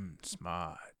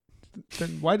 Smart.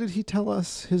 Then why did he tell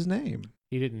us his name?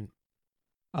 He didn't.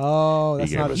 Oh,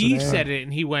 that's He not gave his He name. said it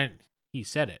and he went, he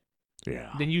said it.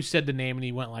 Yeah. Then you said the name and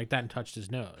he went like that and touched his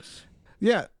nose.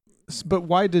 Yeah, but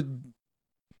why did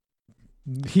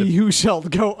he who shall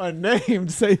go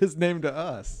unnamed say his name to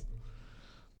us?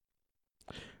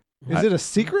 Is it a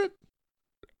secret?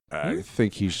 I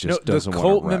think he just No, doesn't the want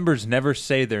cult to rep. members never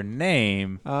say their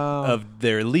name of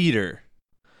their leader.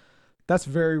 That's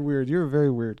very weird. You're a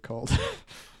very weird cult.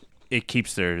 It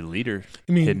keeps their leader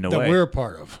I mean, hidden that away. we're a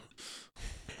part of.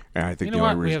 And I think You know the what?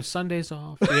 only We reason, have Sundays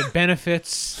off. We have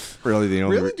benefits. really the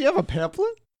only Really? Do you have a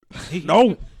pamphlet?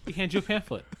 No. You can't do a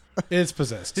pamphlet. It's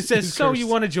possessed. It says, It's so cursed. you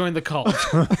want to join the cult?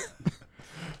 I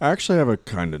actually have a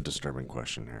kind of disturbing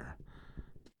question here.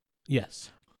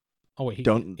 Yes. Oh, wait.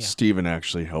 Don't yeah. Stephen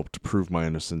actually helped prove my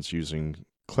innocence using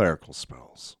clerical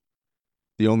spells?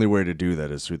 The only way to do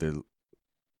that is through the.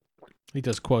 He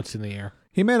does quotes in the air.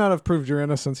 He may not have proved your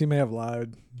innocence. He may have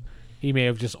lied. He may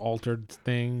have just altered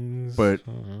things. But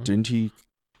Uh-huh. didn't he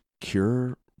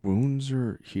cure wounds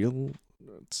or heal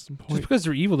at some Just point? because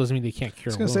they're evil doesn't mean they can't I cure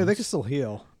was going to say, they wounds. can still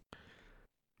heal.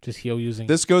 Just heal using...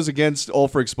 This goes against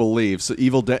Ulfric's beliefs.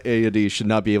 Evil deities should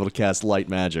not be able to cast light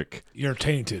magic. You're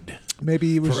tainted.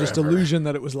 Maybe it was just Forever. illusion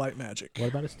that it was light magic. What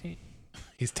about his team?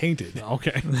 He's tainted.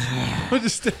 Okay.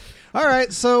 All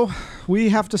right, so we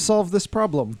have to solve this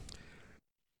problem.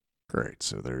 Great.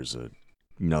 So there's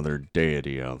another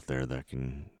deity out there that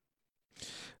can.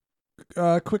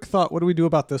 Quick thought. What do we do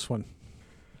about this one?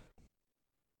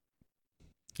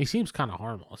 He seems kind of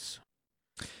harmless.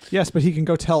 Yes, but he can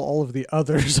go tell all of the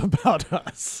others about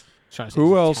us. Trying to say Who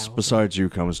he's else talented. besides you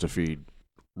comes to feed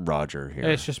Roger here?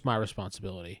 It's just my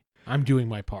responsibility. I'm doing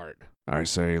my part. I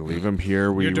say leave him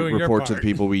here. We You're doing your report to the part.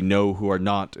 people we know who are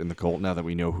not in the cult now that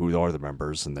we know who are the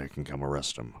members, and they can come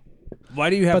arrest him. Why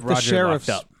do you have But the Roger sheriff's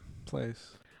locked up?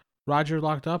 place. Roger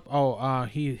locked up? Oh,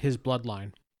 his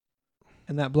bloodline.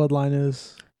 And that bloodline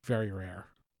is... Very rare.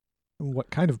 What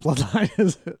kind of bloodline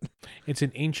is it? It's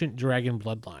an ancient dragon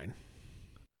bloodline.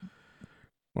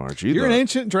 Well, aren't you You're an the-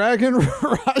 ancient dragon,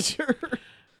 Roger.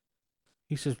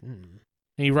 He says, And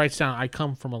he writes down, I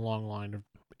come from a long line of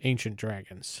ancient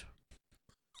dragons.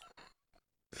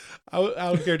 I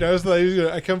was scared. I was like,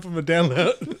 I come from a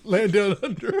land down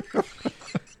under.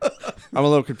 I'm a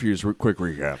little confused. Quick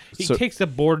recap. He takes the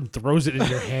board and throws it in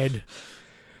your head.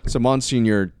 So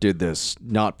Monsignor did this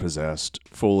not possessed,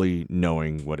 fully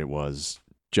knowing what it was,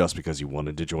 just because he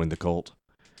wanted to join the cult.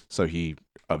 So he,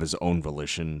 of his own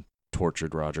volition,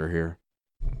 tortured Roger here.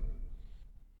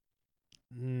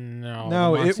 No.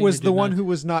 No, it Monsignor was did the one not- who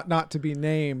was not to be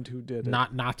named who did it.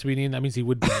 Not to be named. That means he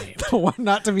would be named. the one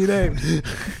not to be named.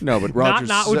 No, but Roger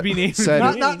not would be named. said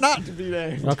not to be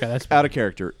named. Okay, that's out of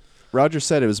character. Roger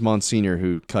said it was Monsignor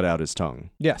who cut out his tongue.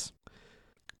 Yes.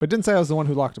 But didn't say I was the one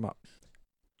who locked him up.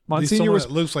 Least Monsignor someone was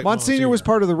that looks like Monsignor was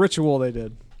part of the ritual they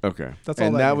did. Okay. That's all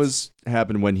and that that means. was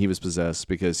happened when he was possessed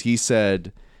because he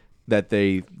said that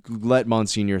they let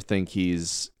Monsignor think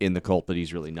he's in the cult, but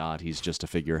he's really not. He's just a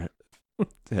figurehead.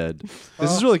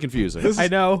 This is really confusing. This is- I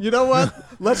know. You know what?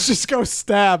 Let's just go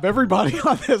stab everybody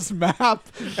on this map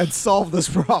and solve this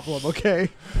problem, okay?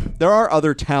 There are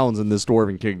other towns in this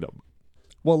dwarven kingdom.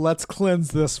 Well, let's cleanse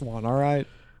this one, all right?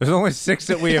 There's only 6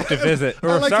 that we have to visit. I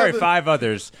Or like sorry, how the- 5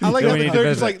 others. I like that how we the need to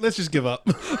cleric's visit. like, let's just give up.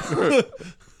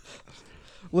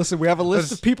 Listen, we have a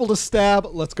list of people to stab.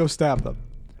 Let's go stab them.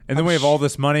 And then we have all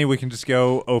this money. We can just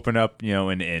go open up,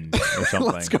 an inn or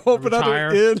something. Let's go open up Retire.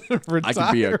 an inn and retire. I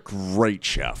could be a great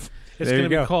chef. It's There going you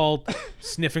to go. be called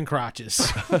Sniffing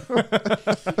Crotches.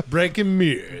 Breaking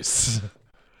mirrors.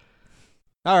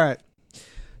 All right.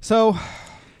 So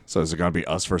So is it going to be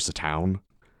us versus the town?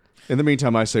 In the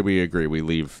meantime, I say we agree. We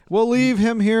leave. We'll leave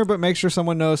him here, but make sure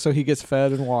someone knows so he gets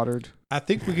fed and watered. I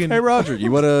think we can. Hey, Roger,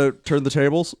 you want to turn the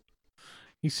tables?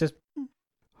 He says,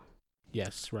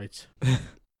 yes, right.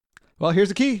 Well, here's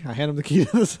the key. I hand him the key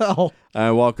to the cell.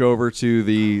 I walk over to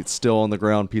the still on the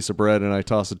ground piece of bread and I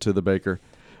toss it to the baker.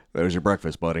 There's your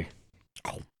breakfast, buddy.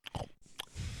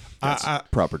 I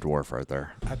Proper dwarf right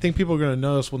there. think people are going to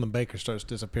notice when the baker starts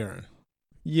disappearing.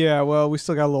 Yeah, well, we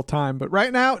still got a little time. But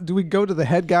right now, do we go to the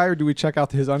head guy or do we check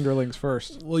out his underlings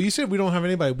first? Well, you said we don't have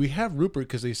anybody. We have Rupert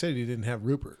because they said he didn't have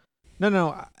Rupert.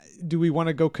 No. Do we want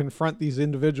to go confront these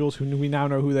individuals who we now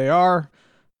know who they are?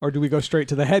 Or do we go straight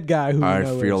to the head guy who we I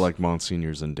know feel is? like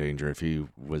Monsignor's in danger if he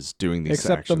was doing these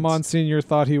Except actions. the Monsignor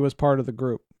thought he was part of the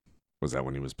group. Was that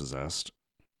when he was possessed?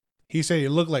 He said he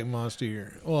looked like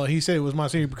Monsieur. Well, he said it was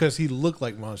Monsieur because he looked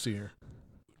like Monsieur.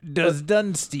 Does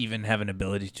Dunsteven have an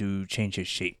ability to change his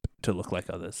shape to look like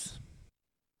others?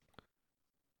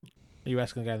 Are you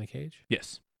asking the guy in the cage?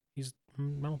 Yes. I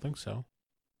don't think so.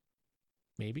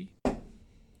 Maybe.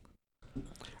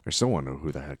 I still want to know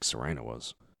who the heck Serena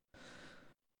was.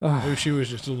 Maybe she was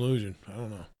just an illusion. I don't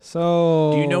know.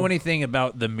 So, Do you know anything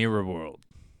about the mirror world?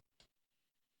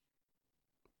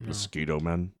 No. Mosquito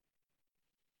men?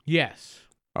 Yes.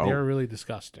 Oh, They're really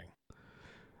disgusting.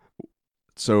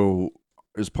 so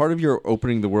is part of your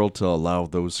opening the world to allow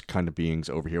those kind of beings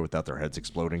over here without their heads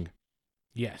exploding?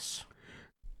 Yes.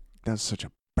 That's such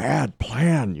a bad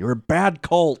plan. You're a bad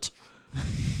cult.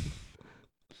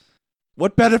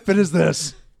 What benefit is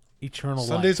this? Eternal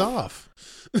Sunday's life. off.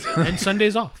 And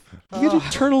Sunday's off. You get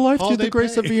eternal life through holiday the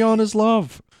grace of pay. Beyond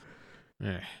love.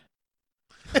 Eh.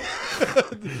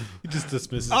 He just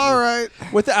dismisses All it.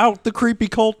 right. Without the creepy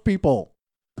cult people.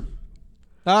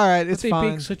 All right, But it's they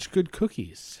fine. bake such good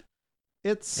cookies.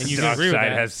 It's And you can agree with Darkside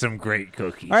that. has some great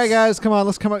cookies. All right, guys, come on.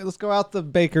 Let's go out the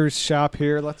baker's shop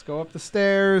here. Let's go up the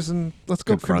stairs and let's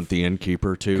go Confront the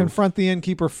innkeeper, too. confront the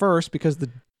innkeeper first because the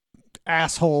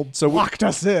asshole locked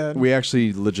us in. We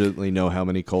actually legitimately know how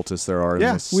many cultists there are in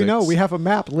yeah, this we know. six. We have a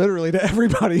map literally to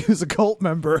everybody who's a cult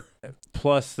member.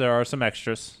 Plus, there are some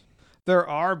extras. There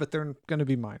are, but they're going to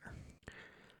be minor.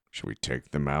 Should we take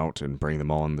them out and bring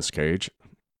them all in this cage?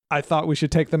 I thought we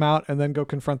should take them out and then go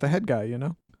confront the head guy, you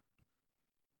know?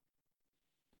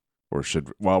 Or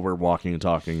should, while we're walking and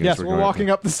talking... Yes, we're walking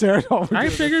up the stairs. I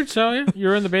figured so, yeah.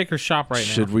 You're in the baker's shop right now.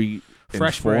 Should we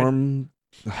Fresh bread. inform...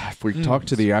 If we talk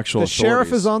to the actual The sheriff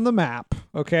authorities- is on the map,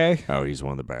 okay? Oh, he's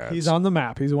one of the bads. He's on the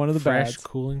map. He's one of the Fresh, bads.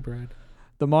 cooling bread.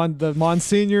 The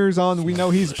Monsignor's on. We know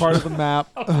he's part of the map.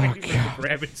 Oh, God.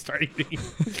 Grab it, start eating.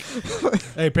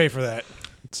 Hey, pay for that.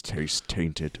 Its taste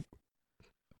tainted.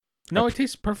 No, it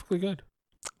tastes perfectly good.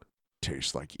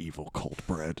 Tastes like evil cult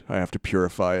bread. I have to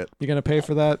purify it. You gonna pay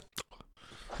for that?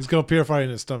 He's going to purify in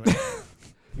his stomach.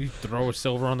 You throw a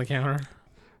silver on the counter.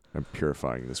 I'm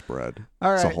purifying this bread.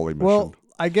 All It's right. a holy mission. Well,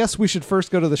 I guess we should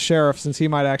first go to the sheriff since he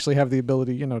might actually have the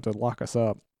ability, to lock us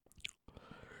up.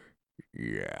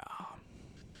 Yeah.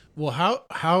 Well,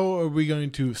 how are we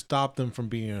going to stop them from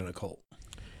being in a cult?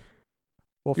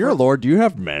 Well, You're a lord. Do you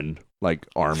have men? Like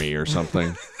army or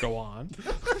something? Go on.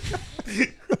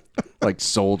 Like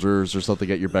soldiers or something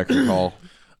at your beck and call?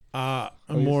 I'm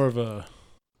more of a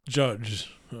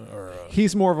judge.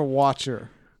 he's more of a watcher.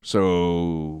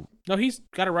 So No, he's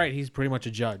got it right. He's pretty much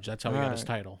a judge. That's how he got his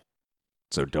Alright. title.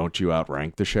 don't you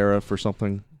outrank the sheriff or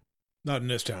something? Not in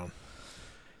this town.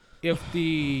 If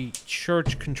the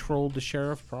church controlled the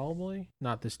sheriff, probably.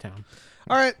 Not this town.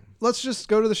 All right, let's just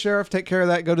go to the sheriff, take care of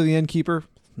that, go to the innkeeper,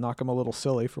 knock him a little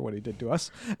silly for what he did to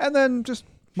us, and then just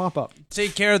mop up.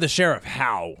 Take care of the sheriff.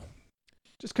 How?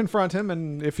 Just confront him,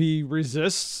 and if he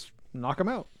resists, knock him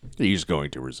out. He's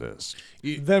going to resist.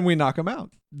 Then we knock him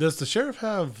out. Does the sheriff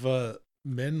have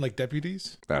men like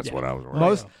deputies? That's Yeah. what I was worried.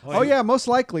 Most, Oh, yeah, most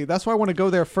likely. That's why I want to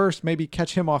go there first, maybe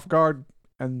catch him off guard,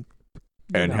 and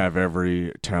And have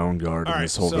every town guard in All right,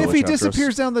 this whole so- village if he after us.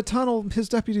 disappears down the tunnel, his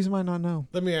deputies might not know.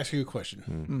 Let me ask you a question.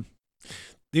 Hmm.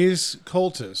 These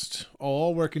cultists are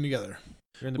all working together.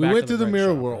 You're in the We back went of to the bread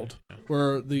mirror shop, world right?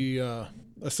 where the,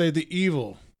 let's say the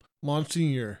evil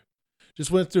Monsignor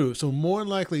just went through. So more than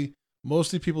likely,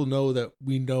 mostly people know that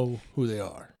we know who they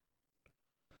are.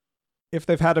 If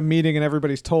they've had a meeting and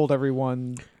everybody's told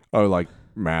everyone, Oh, like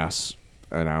mass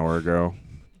an hour ago.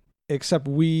 except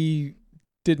we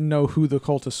didn't know who the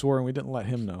cultists were and we didn't let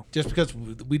him know. Just because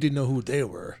we didn't know who they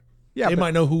were. Yeah, They but-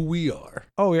 might know who we are.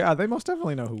 oh yeah, they most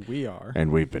definitely know who we are.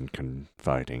 And we've been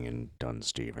confiding in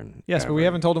Dunsteven. Yes, but we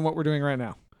haven't told him what we're doing right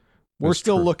now. We're That's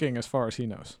still true. looking as far as he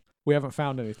knows. We haven't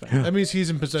found anything. That means he's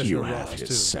in possession You of have Ross, his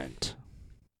too. scent.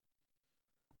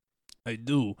 I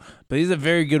do. But he's a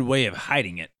very good way of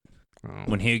hiding it.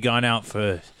 when he had gone out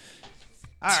for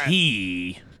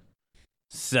tea,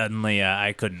 suddenly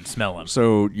I couldn't smell him.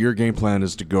 So your game plan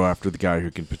is to go after the guy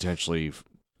who can potentially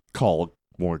call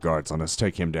more guards on us,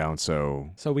 take him down.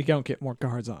 So we don't get more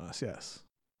guards on us. Yes.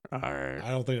 all right, I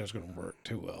don't think that's going to work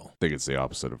too well. I think it's the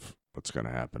opposite of what's going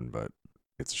to happen, but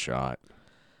it's a shot.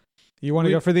 You want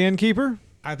to go for the innkeeper?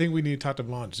 I think we need to talk to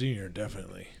Monsignor,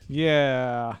 definitely.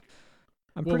 Yeah.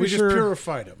 I'm Well, pretty we sure. just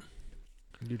purified him.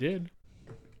 You did.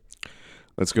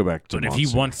 Let's go back to. But if he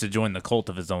Monsignor. wants to join the cult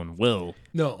of his own will,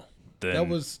 No, then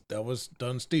that was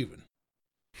done, Stephen.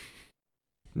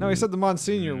 No, he said the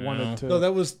Monsignor wanted to. No,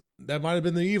 that might have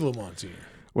been the evil Monsignor.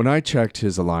 When I checked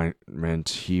his alignment,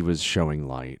 he was showing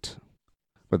light,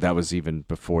 but that was even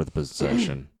before the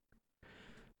possession.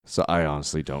 So I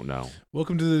honestly don't know.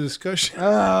 Welcome to the discussion.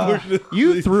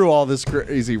 You threw all this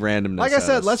crazy randomness. Like I at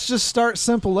said, us. let's just start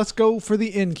simple. Let's go for the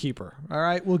innkeeper. All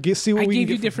right, we'll see what I we gave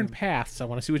can you get different from him. paths. I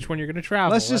want to see which one you're going to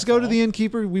travel. Let's just go to the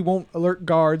innkeeper. We won't alert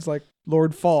guards like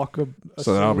Lord Falk.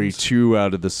 So that'll be assumes. 2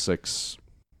 out of the 6.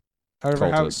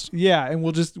 However, cultists. yeah, and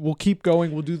we'll keep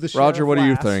going. We'll do the Roger, sheriff what do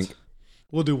you last. think?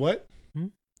 We'll do what?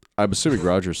 I'm assuming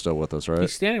Roger's still with us, right?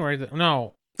 He's standing right there.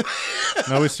 No.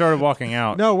 no, we started walking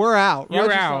out. No, we're out. You're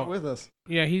Roger's out. not with us.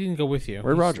 Yeah, he didn't go with you.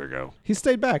 Where'd Roger go? He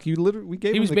stayed back. We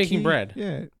gave He him was the baking key. bread.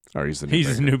 Yeah. Oh, he's the new He's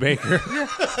his baker. new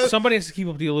baker. Somebody has to keep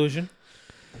up the illusion.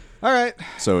 All right.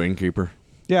 So innkeeper.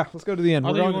 Yeah, let's go to the inn. Oh,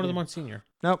 We're then you going go to to the the inn. Monsignor.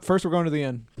 Nope, first we're going to the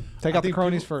inn. Take I out the think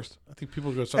cronies people- first. I think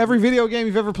people are going to start. Every video game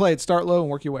you've ever played, start low and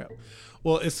work your way up.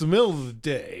 Well, it's the middle of the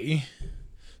day,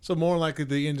 so more likely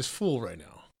the inn is full right now.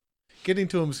 Getting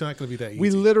to him is not going to be that easy. We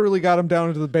literally got him down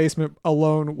into the basement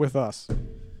alone with us.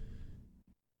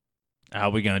 How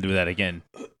are we going to do that again?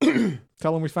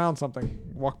 Tell him we found something.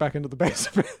 Walk back into the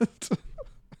basement.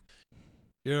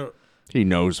 Your He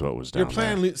knows what was down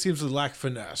plan there. seems to lack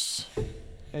finesse.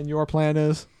 And your plan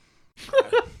is?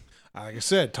 Like I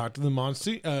said, talk to the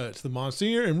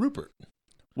Monsignor and Rupert.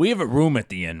 We have a room at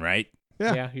the inn, right?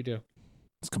 Yeah. Yeah, you do.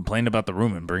 Let's complain about the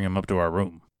room and bring him up to our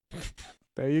room.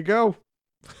 There you go.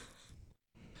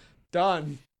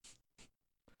 Done.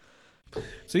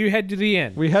 So you head to the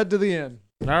inn. We head to the inn.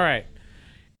 All right.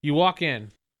 You walk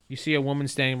in. You see a woman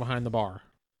standing behind the bar.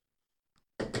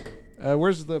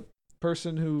 Where's the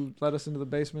person who let us into the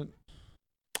basement?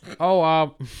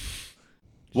 Oh,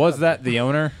 Was that the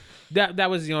owner? that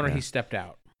was the owner. Yeah. He stepped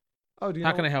out. Oh, do you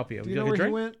How know, can I help you? Do Would you know like where a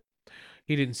he drink? went?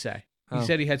 He didn't say. He Oh.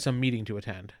 said he had some meeting to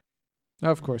attend.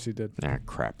 Of course he did. Ah,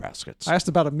 crap baskets. I asked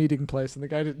about a meeting place, and the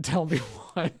guy didn't tell me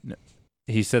why.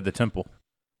 He said the temple.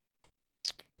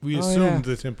 We Oh, assumed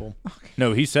yeah. the temple.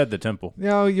 No, he said the temple.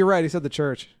 No, you're right. He said the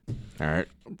church. All right.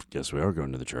 Guess we are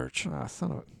going to the church. Ah,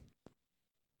 son of a...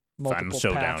 Final Multiple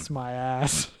showdown. paths, my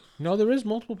ass. No, there is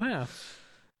multiple paths.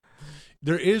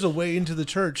 There is a way into the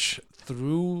church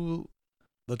through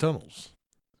the tunnels.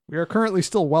 We are currently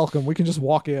still welcome. We can just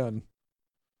walk in.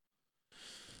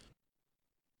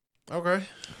 Okay.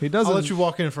 He doesn't. I'll let you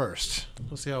walk in first.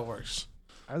 We'll see how it works.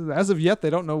 As of yet, they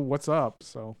don't know what's up.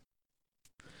 So,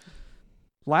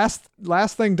 last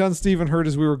thing Dun Steven heard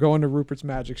is we were going to Rupert's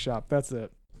magic shop. That's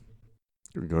it.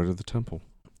 We go to the temple.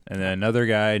 And then another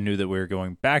guy knew that we were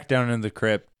going back down into the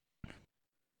crypt.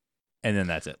 And then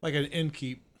that's it. Like an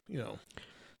innkeep, you know.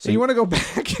 So you want to go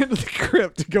back into the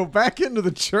crypt, to go back into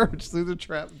the church through the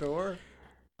trap door?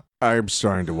 I'm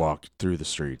starting to walk through the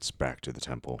streets back to the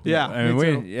temple. Yeah, I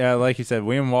mean, like you said,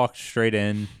 we walked straight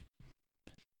in.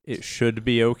 It should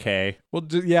be okay. we're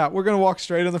gonna walk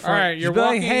straight in the All front. right, you're Just be like,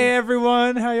 walking. hey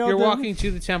everyone, how y'all You're doing? walking to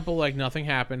the temple like nothing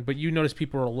happened, but you notice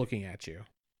people are looking at you.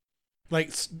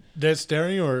 Like dead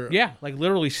staring or. Yeah, like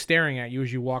literally staring at you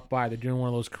as you walk by. They're doing one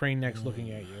of those crane necks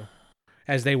looking at you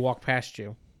as they walk past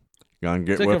you. Gonna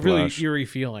get It's like a really whiplash. eerie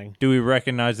feeling. Do we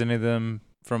recognize any of them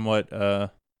from what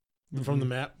From the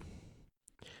map.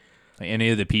 like any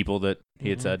of the people that he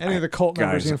had said? Any of the cult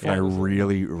members Guys, I uniforms.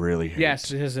 really, really hate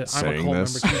Yes, it has a I'm a saying cult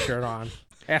this. member T-shirt on.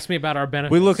 Ask me about our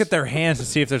benefits. We look at their hands to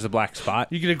see if there's a black spot.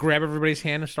 You gonna grab everybody's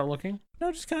hand and start looking?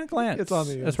 No, just kind of glance. It's on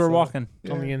the As we're inside. walking.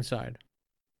 It's on the inside.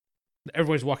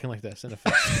 Everybody's walking like this in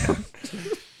effect.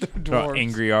 Oh, Dwarves.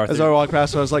 angry Arthur. As I walked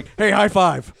past, I was like, "Hey, high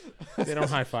five!" They don't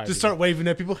high five. Just you. start waving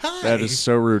at people. Hi. That is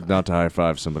so rude not to high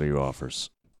five somebody who offers.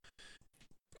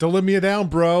 Don't let me down,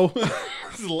 bro.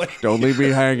 Don't leave me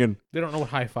hanging. They don't know what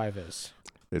high five is.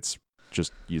 It's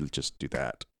just you just do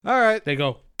that. All right, They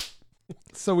go,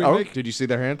 so we Oh, make did you see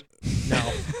their hand?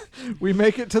 no. we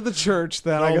make it to the church.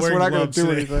 Then I All guess we're wearing not gonna gloves do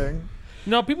today. anything.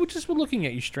 No, people just were looking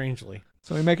at you strangely.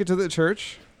 So we make it to the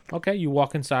church. Okay, you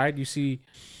walk inside. You see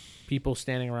people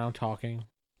standing around talking.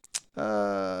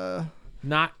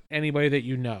 Not anybody that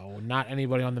you know. Not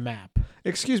anybody on the map.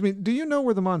 Excuse me, do you know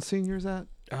where the Monsignor's at?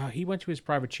 He went to his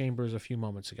private chambers a few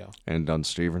moments ago. And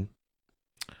Dunsteven.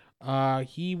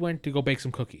 He went to go bake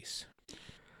some cookies.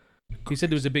 He said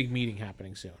there was a big meeting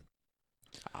happening soon.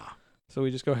 So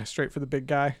we just go straight for the big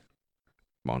guy.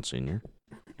 Monsignor.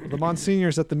 The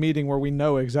Monsignor's at the meeting where we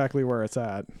know exactly where it's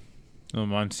at. Well,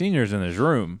 Monsignor's in his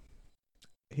room.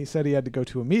 He said he had to go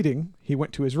to a meeting. He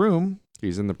went to his room.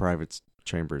 He's in the private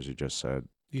chambers, you just said.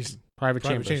 He's Private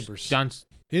Private chambers. chambers.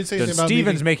 he didn't say Then anything about Steven's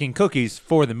meeting. making cookies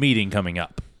for the meeting coming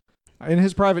up. In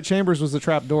his private chambers was the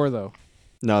trap door, though.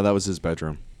 No, that was his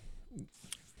bedroom.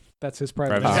 That's his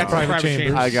private. Private- chambers. That's private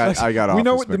chambers. I got off. We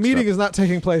know this what the mixed meeting up. is not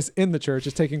taking place in the church.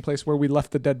 It's taking place where we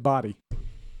left the dead body.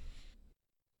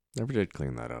 Never did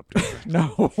clean that up. Did I?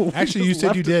 No. we Actually, you just said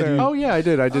left you it did. there. Oh yeah, I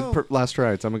did. I did Oh. last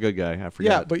rites. I'm a good guy. I forgot.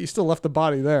 Yeah, but you still left the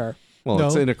body there. well, No.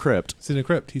 it's in a crypt. It's in a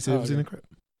crypt. He said Oh, it was in okay. a crypt.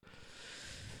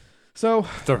 So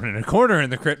Thrown in a corner in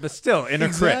the crypt, but still in a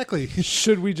crypt. Exactly.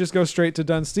 should we just go straight to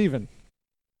Dunsteven?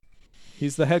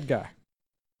 He's the head guy.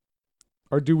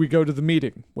 Or do we go to the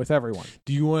meeting with everyone?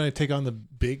 Do you want to take on the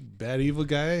big bad evil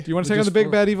guy? Do you want to take on the big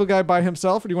bad evil guy by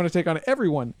himself, or do you want to take on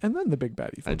everyone and then the big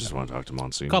bad evil I guy? just want to talk to A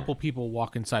Monsignor. couple people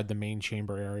walk inside the main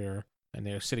chamber area, and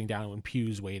they're sitting down in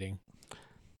pews waiting.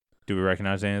 Do we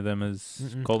recognize any of them as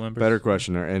Mm-mm. cult members? Better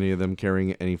question: are any of them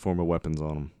carrying any form of weapons on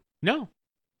them? No.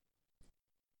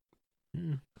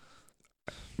 Mm.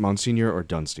 Monsignor or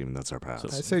Dunsteven? That's our pass.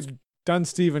 I say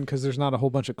Dunsteven because there's not a whole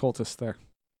bunch of cultists there.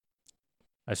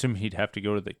 I assume he'd have to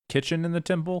go to the kitchen in the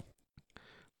temple.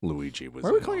 Luigi was. Why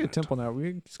are we in calling on it a temple now?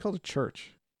 It's called a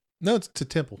church. No, it's a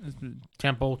temple.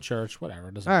 Temple, church, whatever.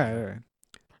 It doesn't All right, matter. all right.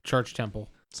 Church, temple,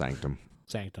 Sanctum.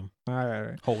 sanctum, All right, all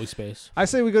right. holy space. I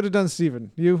say we go to Dunsteven.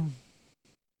 You,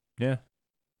 Yeah.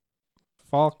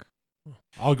 Falk.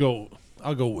 I'll go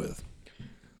with.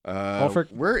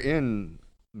 Ulfric? We're in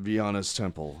Viana's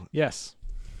temple. Yes.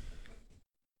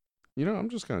 You know, I'm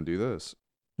just gonna do this.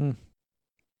 Hmm.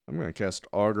 I'm gonna cast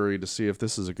Artery to see if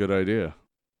this is a good idea.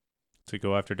 To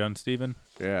go after Dunsteven.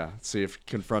 Yeah, see if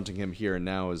confronting him here and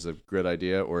now is a good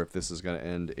idea, or if this is gonna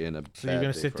end in a. So bad you're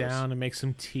gonna day sit for us. down and make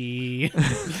some tea.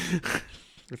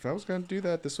 If I was gonna do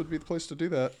that, this would be the place to do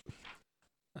that.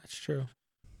 That's true.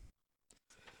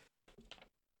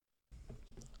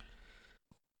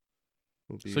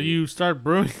 So you start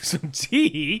brewing some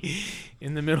tea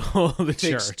in the middle of the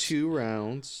takes church. 2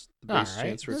 rounds. The All base right,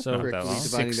 chance for so not that correctly long.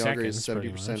 dividing 6 the augury is seconds,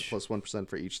 pretty 70% much. plus 1%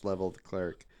 for each level of the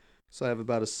cleric. So I have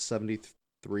about a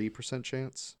 73%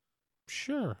 chance.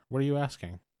 Sure. What are you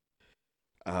asking?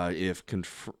 If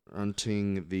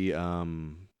confronting the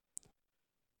Dunsteven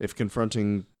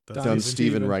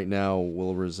Dunsteven. right now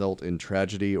will result in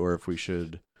tragedy, or if we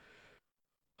should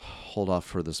hold off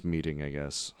for this meeting, I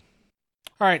guess.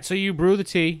 All right. So you brew the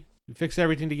tea. You fix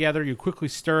everything together. You quickly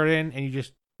stir it in, and you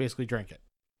just basically drink it.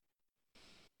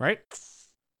 Right?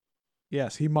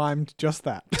 Yes, he mimed just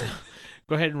that.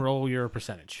 Go ahead and roll your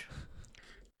percentage.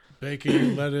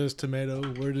 Bacon, lettuce, tomato.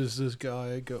 Where does this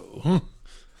guy go?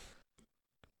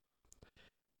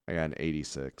 I got an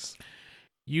 86.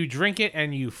 You drink it,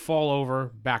 and you fall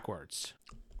over backwards.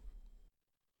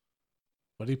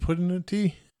 What did he put in the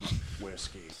tea?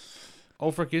 Whiskey.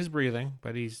 Ulfric is breathing,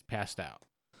 but he's passed out.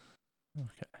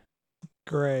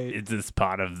 Great. Is this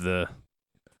part of the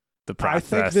I process?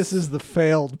 think this is the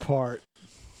failed part.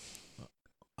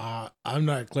 I'm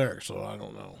not a cleric, so I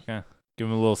don't know. Give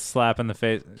him a little slap in the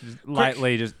face. Just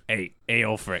lightly, just, hey,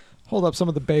 Ulfric. Hold up some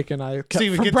of the bacon I kept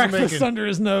Steven, for get some breakfast bacon. under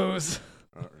his nose.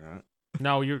 All right.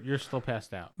 No, you're still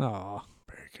passed out. Aw.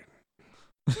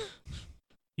 Bacon.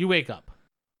 You wake up.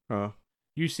 Huh?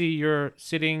 You see you're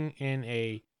sitting in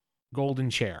a golden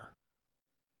chair,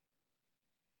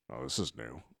 Oh, this is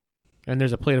new. and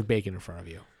there's a plate of bacon in front of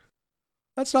you.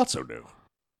 That's not so new.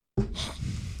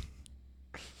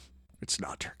 It's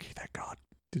not turkey, thank God.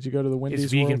 Did you go to the Wendy's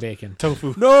It's vegan world? bacon.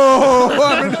 Tofu. No,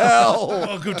 I'm in hell.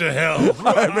 Welcome to hell.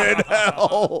 I'm in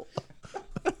hell.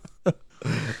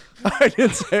 I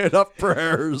didn't say enough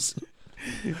prayers.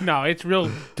 No, it's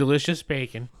real delicious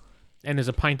bacon, and there's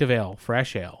a pint of ale,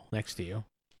 fresh ale, next to you.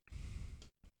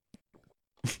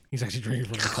 He's actually drinking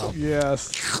from the cup.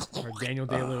 Yes. Or Daniel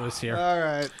Day-Lewis here. All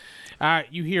right.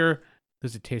 You hear,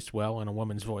 does it taste well, in a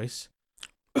woman's voice.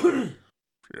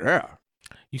 Yeah.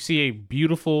 You see a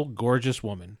beautiful, gorgeous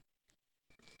woman.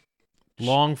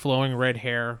 Long, flowing red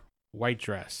hair, white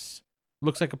dress.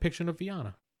 Looks like a picture of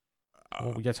Viana.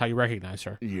 Well, that's how you recognize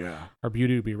her. Yeah. Her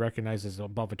beauty would be recognized as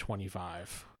above a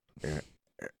 25.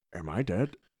 Am I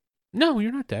dead? No,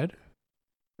 you're not dead.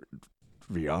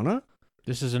 Viana?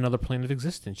 This is another plane of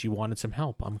existence. You wanted some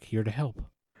help. I'm here to help.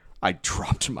 I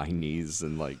dropped to my knees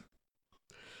and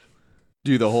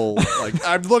do the whole, like,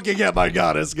 I'm looking at my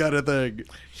goddess kind of thing.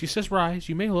 She says, rise,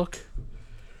 you may look.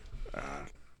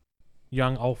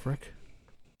 Young Ulfric.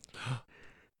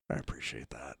 I appreciate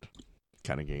that.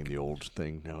 Kind of getting the old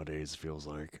thing nowadays, feels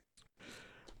like.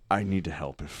 I need to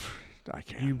help if I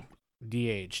can. You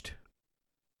de-aged.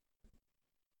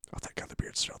 Oh, thank God the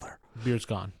beard's still there. Beard's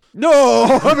gone.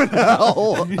 No! I'm in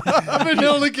hell! I'm in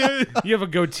hell again. You have a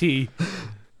goatee.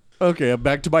 Okay, I'm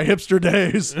back to my hipster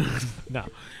days. No.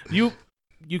 You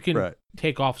can Right.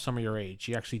 take off some of your age.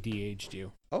 She actually de-aged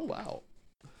you. Oh, wow.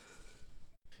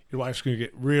 Your wife's going to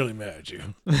get really mad at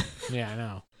you. Yeah, I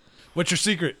know. What's your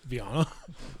secret, Viana?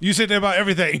 You say that about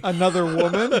everything. Another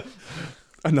woman?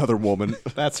 Another woman.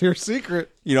 That's your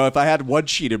secret. You know, if I had one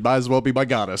sheet, it might as well be my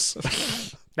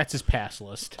goddess. That's his pass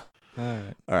list. All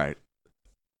right. All right.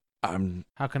 I'm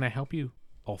How can I help you,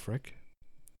 Ulfric?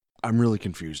 really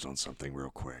confused on something real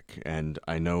quick, and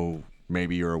I know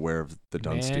maybe you're aware of the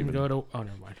Dunstephen. Oh,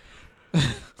 never mind.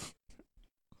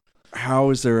 How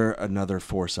is there another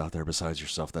force out there besides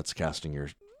yourself that's casting your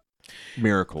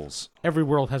miracles? Every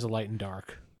world has a light and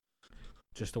dark.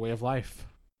 Just a way of life.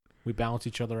 We balance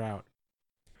each other out.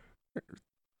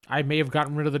 I may have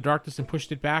gotten rid of the darkness and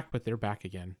pushed it back, but they're back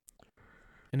again.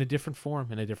 In a different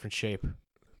form, in a different shape.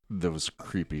 Those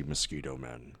creepy mosquito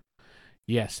men.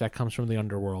 Yes, that comes from the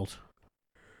underworld.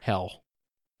 Hell.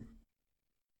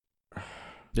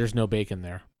 There's no bacon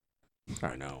there.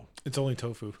 I know. It's only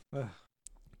tofu.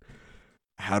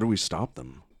 How do we stop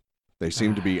them? They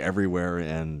seem to be everywhere,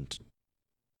 and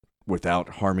without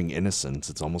harming innocents,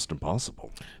 it's almost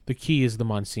impossible. The key is the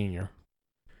Monsignor.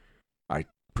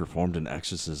 Performed an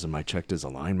exorcism. I checked his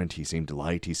alignment. He seemed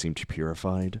light. He seemed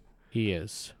purified. He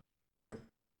is.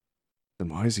 Then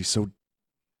why is he so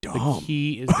The dumb?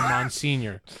 key is the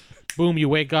Monsignor. Boom, you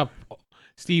wake up.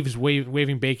 Steve is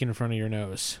waving bacon in front of your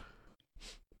nose.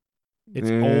 It's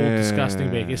old,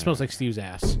 disgusting bacon. It smells like Steve's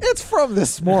ass. It's from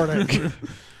this morning.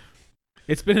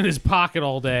 It's been in his pocket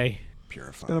all day.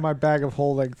 Purified. In my bag of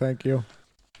holding, thank you.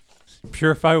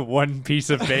 Purify one piece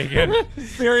of bacon.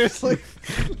 Seriously?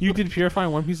 You did purify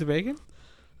one piece of bacon?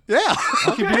 Yeah.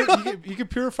 You can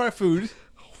purify food.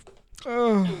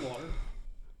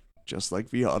 Just like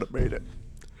Viana made it.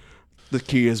 The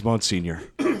key is Monsignor.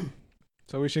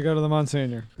 So we should go to the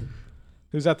Monsignor.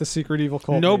 Who's at the secret evil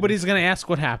cult? Nobody's going to ask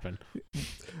what happened. meeting.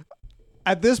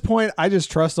 At this point, I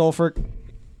just trust Ulfric.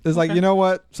 It's like, you know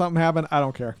what? Something happened. I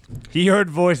don't care. He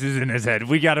heard voices in his head.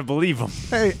 We gotta believe him.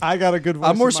 Hey, I got a good voice.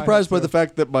 I'm more in my surprised head, by too. the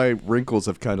fact that my wrinkles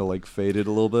have kind of like faded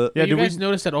a little bit. Yeah, you do guys we?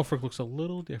 notice that Ulfric looks a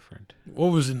little different. What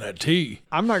was in that tea?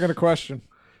 I'm not going to question.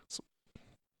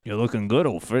 You're looking good,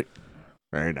 Ulfric.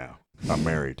 Right now. I'm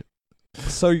married.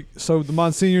 So the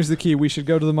Monsignor's the key. We should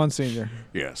go to the Monsignor.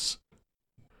 Yes.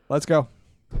 Let's go.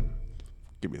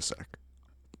 Give me a sec.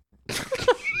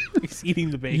 He's eating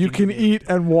the bacon. You can eat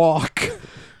and walk.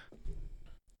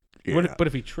 Yeah. But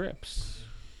if he trips,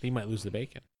 he might lose the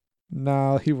bacon.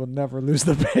 No, he will never lose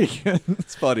the bacon.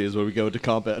 It's funny is when we go into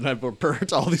combat and I've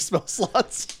burnt all these spell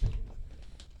slots.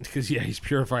 Because, yeah, he's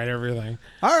purified everything.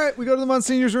 All right, we go to the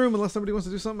Monsignor's room unless somebody wants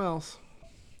to do something else.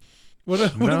 What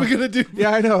are we going to do? Yeah,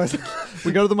 I know.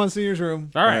 We go to the Monsignor's room.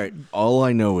 All right. All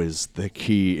I know is the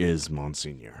key is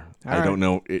Monsignor. All I right. don't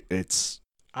know. It's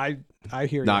I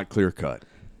hear not clear cut.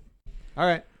 you. All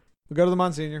right, we go to the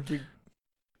Monsignor.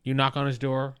 You knock on his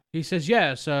door. He says,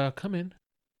 yes, come in.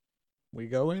 We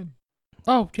go in.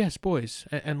 Oh, yes, boys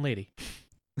and lady.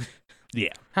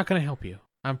 Yeah. How can I help you?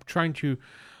 I'm trying to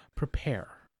prepare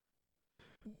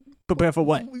Prepare for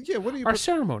what? Yeah, what are you? our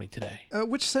ceremony today.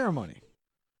 Which ceremony?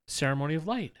 Ceremony of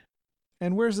light.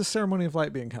 And where's the ceremony of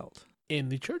light being held? In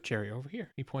the church area over here.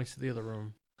 He points to the other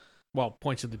room. Well,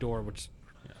 points to the door, which...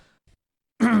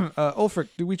 Ulfric,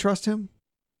 do we trust him?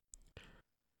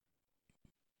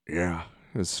 Yeah,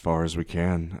 as far as we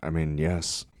can. I mean,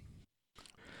 yes.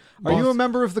 Are you a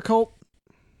member of the cult?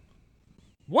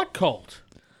 What cult?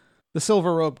 The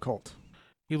Silver Robe cult.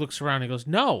 He looks around and goes,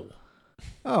 no.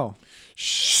 Oh.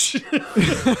 Shh.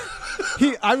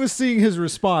 I was seeing his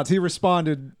response. He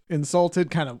responded insulted,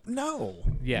 kind of, no.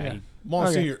 Yeah. Yeah. He,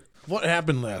 Monsignor, what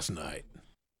happened last night?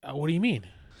 what do you mean?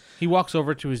 He walks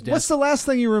over to his desk What's the last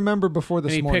thing you remember before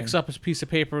this and he morning? picks up his piece of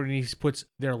paper and he puts,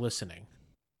 they're listening.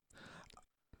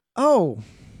 Oh,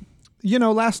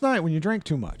 last night when you drank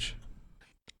too much.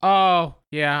 Oh,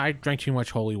 yeah, I drank too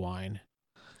much holy wine.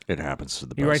 It happens to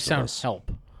the He best writes of down us.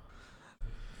 help.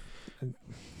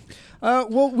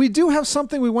 Well, we do have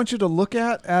something we want you to look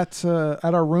at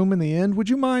our room in the inn. Would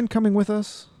you mind coming with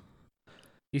us?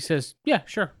 He says, yeah,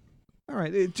 sure. All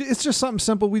right. It's just something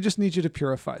simple. We just need you to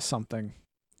purify something.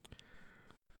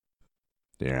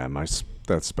 Yeah,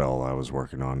 that spell I was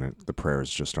working on, the prayers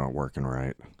just aren't working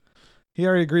right. He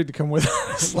already agreed to come with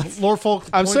us. Lord Folk.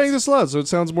 I'm points- saying this loud, so it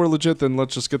sounds more legit than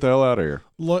let's just get the hell out of here.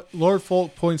 Lord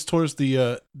Folk points towards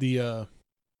the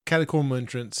catacomb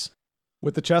entrance.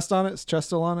 With the chest on it? Is chest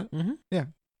still on it? Mm-hmm.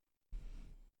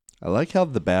 I like how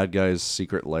the bad guy's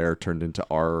secret lair turned into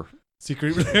our...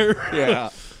 Secret there. Yeah.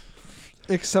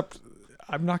 Except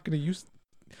I'm not going to use...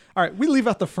 All right, we leave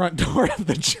out the front door of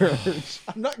the church.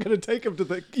 I'm not going to take him to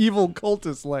the evil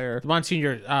cultist lair. The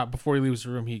Monsignor, before he leaves the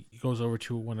room, he goes over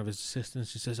to one of his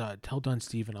assistants. He says, tell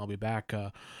Dunstephen I'll be back.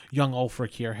 Young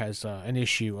Ulfric here has an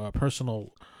issue, a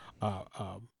personal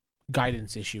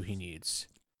guidance issue he needs.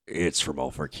 It's from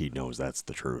Ulfric. He knows that's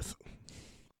the truth.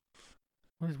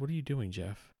 What are you doing,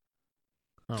 Jeff?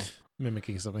 Oh.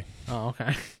 Mimicking something. Oh,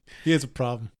 okay. He has a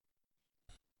problem.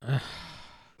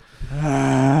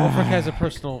 Ulfric has a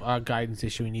personal guidance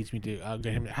issue. He needs me to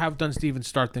get him. Have Dunstephen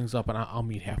start things up, and I'll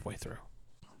meet halfway through.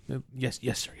 Yes,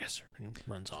 sir. And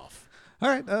he runs off. All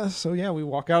right, so yeah, we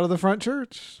walk out of the front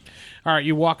church. All right,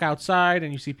 you walk outside,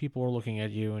 and you see people are looking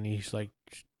at you, and he's like,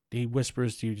 he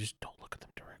whispers to you, just don't look at them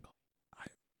directly.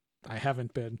 I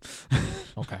haven't been.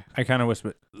 Okay. I kind of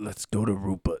whisper, let's go to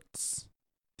Rupert's.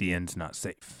 The end's not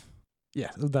safe. Yeah,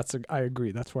 I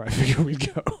agree. That's where I figure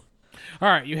we'd go. All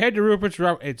right, you head to Rupert's.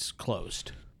 It's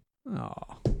closed. Oh.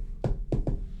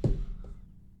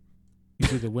 You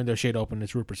see the window shade open.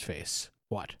 It's Rupert's face.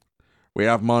 What? We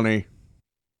have money.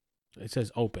 It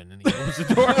says open, and he opens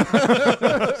the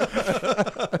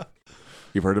door.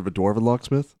 You've heard of a dwarven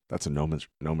locksmith? That's a gnomish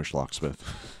locksmith.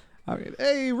 I mean,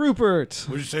 hey, Rupert.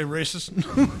 Would you say racist?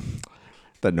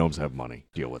 That gnomes have money.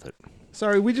 Deal with it.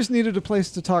 Sorry, we just needed a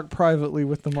place to talk privately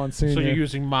with the Monsignor. So you're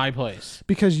using my place.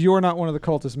 Because you're not one of the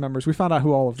cultist members. We found out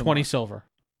who all of them 20 are. silver.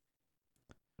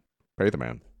 Pay the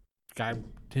man. Guy,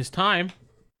 his time.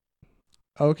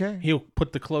 Okay. He'll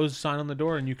put the closed sign on the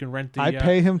door, and you can rent the. I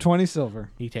pay him 20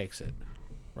 silver. He takes it.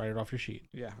 Write it off your sheet.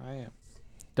 Yeah, I am.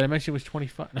 Did I mention it was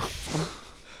 25? No.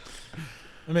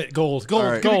 I meant gold. All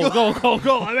right. Gold.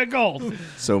 I meant gold.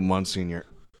 So, Monsignor,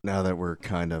 now that we're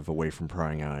kind of away from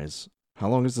prying eyes, how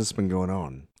long has this been going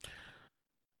on?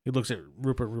 He looks at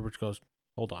Rupert. Rupert goes,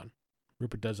 hold on.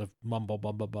 Rupert does a mumble,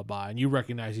 blah, blah, blah, blah. And you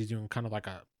recognize he's doing kind of like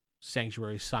a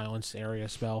sanctuary silence area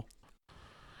spell.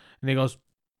 And he goes,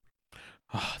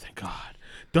 oh, thank God.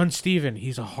 Dunstephen,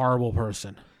 he's a horrible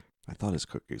person. I thought his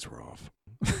cookies were off.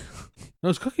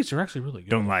 Those cookies are actually really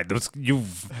good. Don't lie. Those you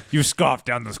scoffed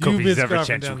down those You've cookies been every scoffing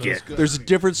chance you down get. those There's a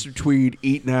difference between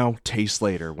eat now, taste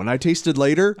later. When I tasted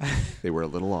later, they were a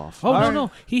little off. Oh, All no.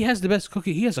 right. He has the best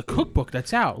cookie. He has a cookbook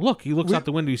that's out. Look, he looks We- out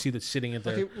the window. You see that's sitting at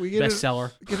the we get it-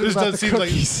 bestseller. Get it This about does the seem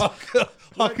cookies. like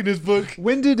Hawk in his book.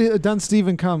 When did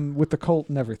Dunstephen come with the cult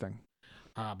and everything?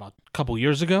 About a couple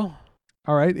years ago.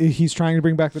 All right, he's trying to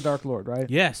bring back the Dark Lord, right?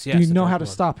 Yes. Do you the know Dark how to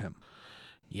Lord. stop him?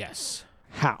 Yes.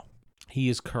 How? He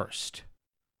is cursed.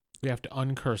 We have to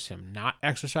uncurse him. Not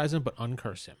exorcise him, but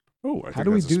uncurse him. Oh, How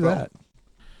do we do that?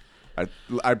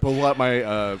 I pull out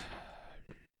my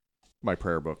my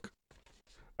prayer book.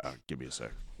 Give me a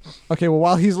sec. Okay, well,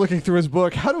 while he's looking through his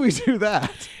book, how do we do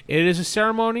that? It is a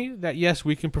ceremony that, yes,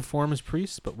 we can perform as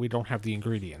priests, but we don't have the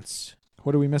ingredients.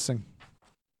 What are we missing?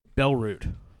 Bell root.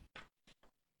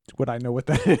 Would I know what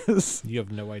that is? You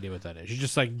have no idea what that is. You're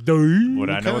just like, Would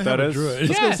I know kinda what that have a is? druid. I was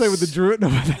going to say, would the druid know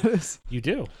what that is? You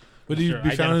do. Would he Sure, be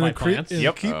found in a identify crypt? plants. In a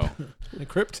Yep. keep? Oh. In a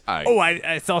crypt? Oh,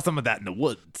 I saw some of that in the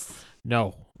woods.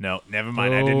 No. No, never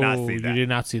mind. I did not see You that. did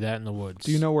not see that in the woods.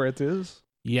 Do you know where it is?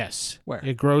 Yes. Where?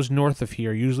 It grows north of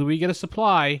here. Usually we get a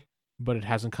supply, but it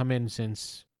hasn't come in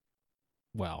since,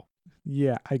 well,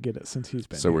 Yeah, I get it, since he's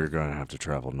been So here. we're going to have to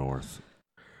travel north.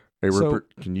 Hey, So-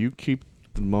 Rupert, can you keep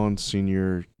the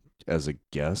Monsignor as a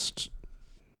guest?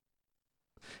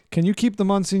 Can you keep the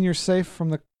Monsignor safe from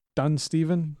the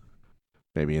Dunstephen?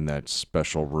 Maybe in that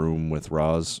special room with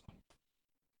Roz?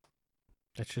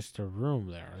 that's just a room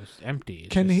there. It's empty. It's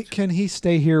Can just- he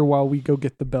stay here while we go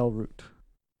get the bell root?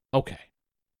 Okay.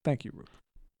 Thank you, Root.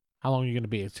 How long are you going to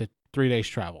be? It's a 3 days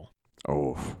travel.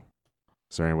 Oh.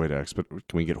 Is there any way to expedite?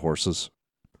 Can we get horses?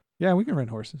 Yeah, we can rent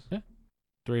horses.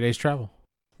 3 days travel.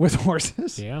 With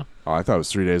horses? Yeah. Oh, I thought it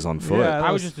was 3 days on foot. Yeah.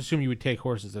 I would was- just assume you would take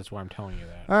horses. That's why I'm telling you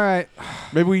that. All right.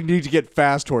 Maybe we need to get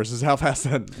fast horses. How fast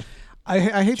then? I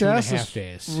hate to 2.5 ask this,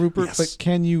 days. Rupert, Yes. but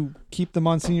can you keep the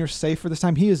Monsignor safe for this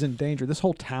time? He is in danger. This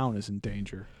whole town is in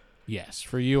danger. Yes,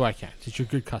 for you I can. It's your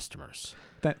good customers.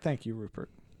 Thank you, Rupert.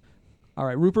 All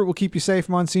right, Rupert will keep you safe,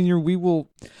 Monsignor. We will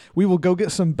go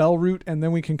get some bell root, and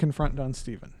then we can confront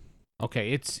Dunstephen.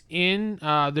 Okay, it's in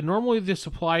normally the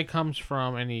supply comes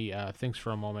from thinks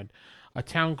for a moment, a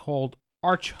town called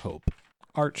Archhope.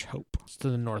 Archhope. It's to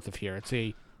the north of here. It's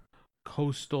a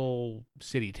coastal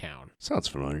city town. Sounds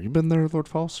familiar. You been there, Lord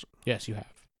Faust? Yes, you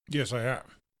have. Yes, I have.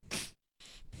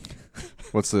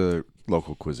 What's the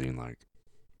local cuisine like?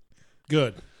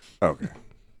 Good. Okay.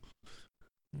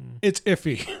 It's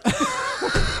iffy.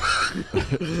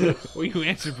 Well, you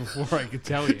answered before I could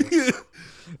tell you.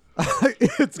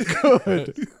 It's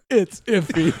good. It's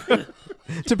iffy.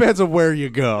 Depends on where you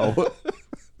go.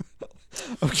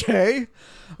 Okay.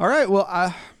 All right. Well,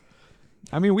 I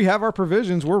mean, we have our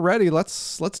provisions. We're ready.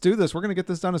 Let's do this. We're gonna get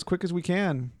this done as quick as we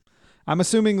can. I'm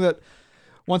assuming that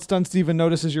once Dunsteven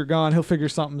notices you're gone, he'll figure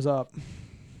something's up,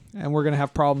 and we're gonna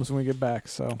have problems when we get back.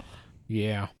 So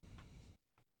Yeah,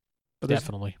 but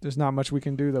definitely. there's not much we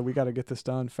can do though. We got to get this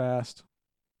done fast.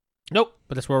 Nope,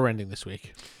 but that's where we're ending this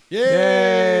week.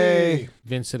 Yay!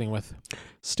 Vince sitting with.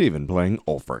 Steven playing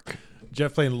Ulfric.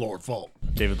 Jeff playing Lord Fault.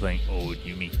 David playing Old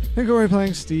Yumi. Hickory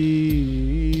playing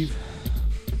Steve.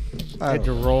 Head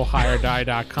to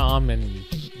rollhigherdie.com and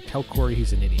tell Corey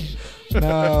he's an idiot.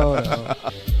 No.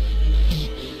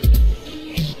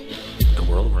 The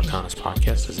World of Arcanus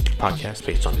podcast is a podcast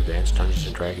based on Advanced Dungeons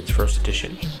 & Dragons 1st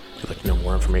edition. If you'd like to know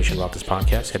more information about this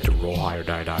podcast, head to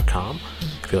rollhigherdie.com.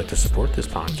 If you'd like to support this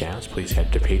podcast, please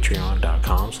head to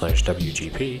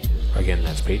patreon.com/WGP. Again,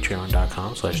 that's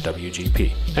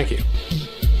patreon.com/WGP. Thank you.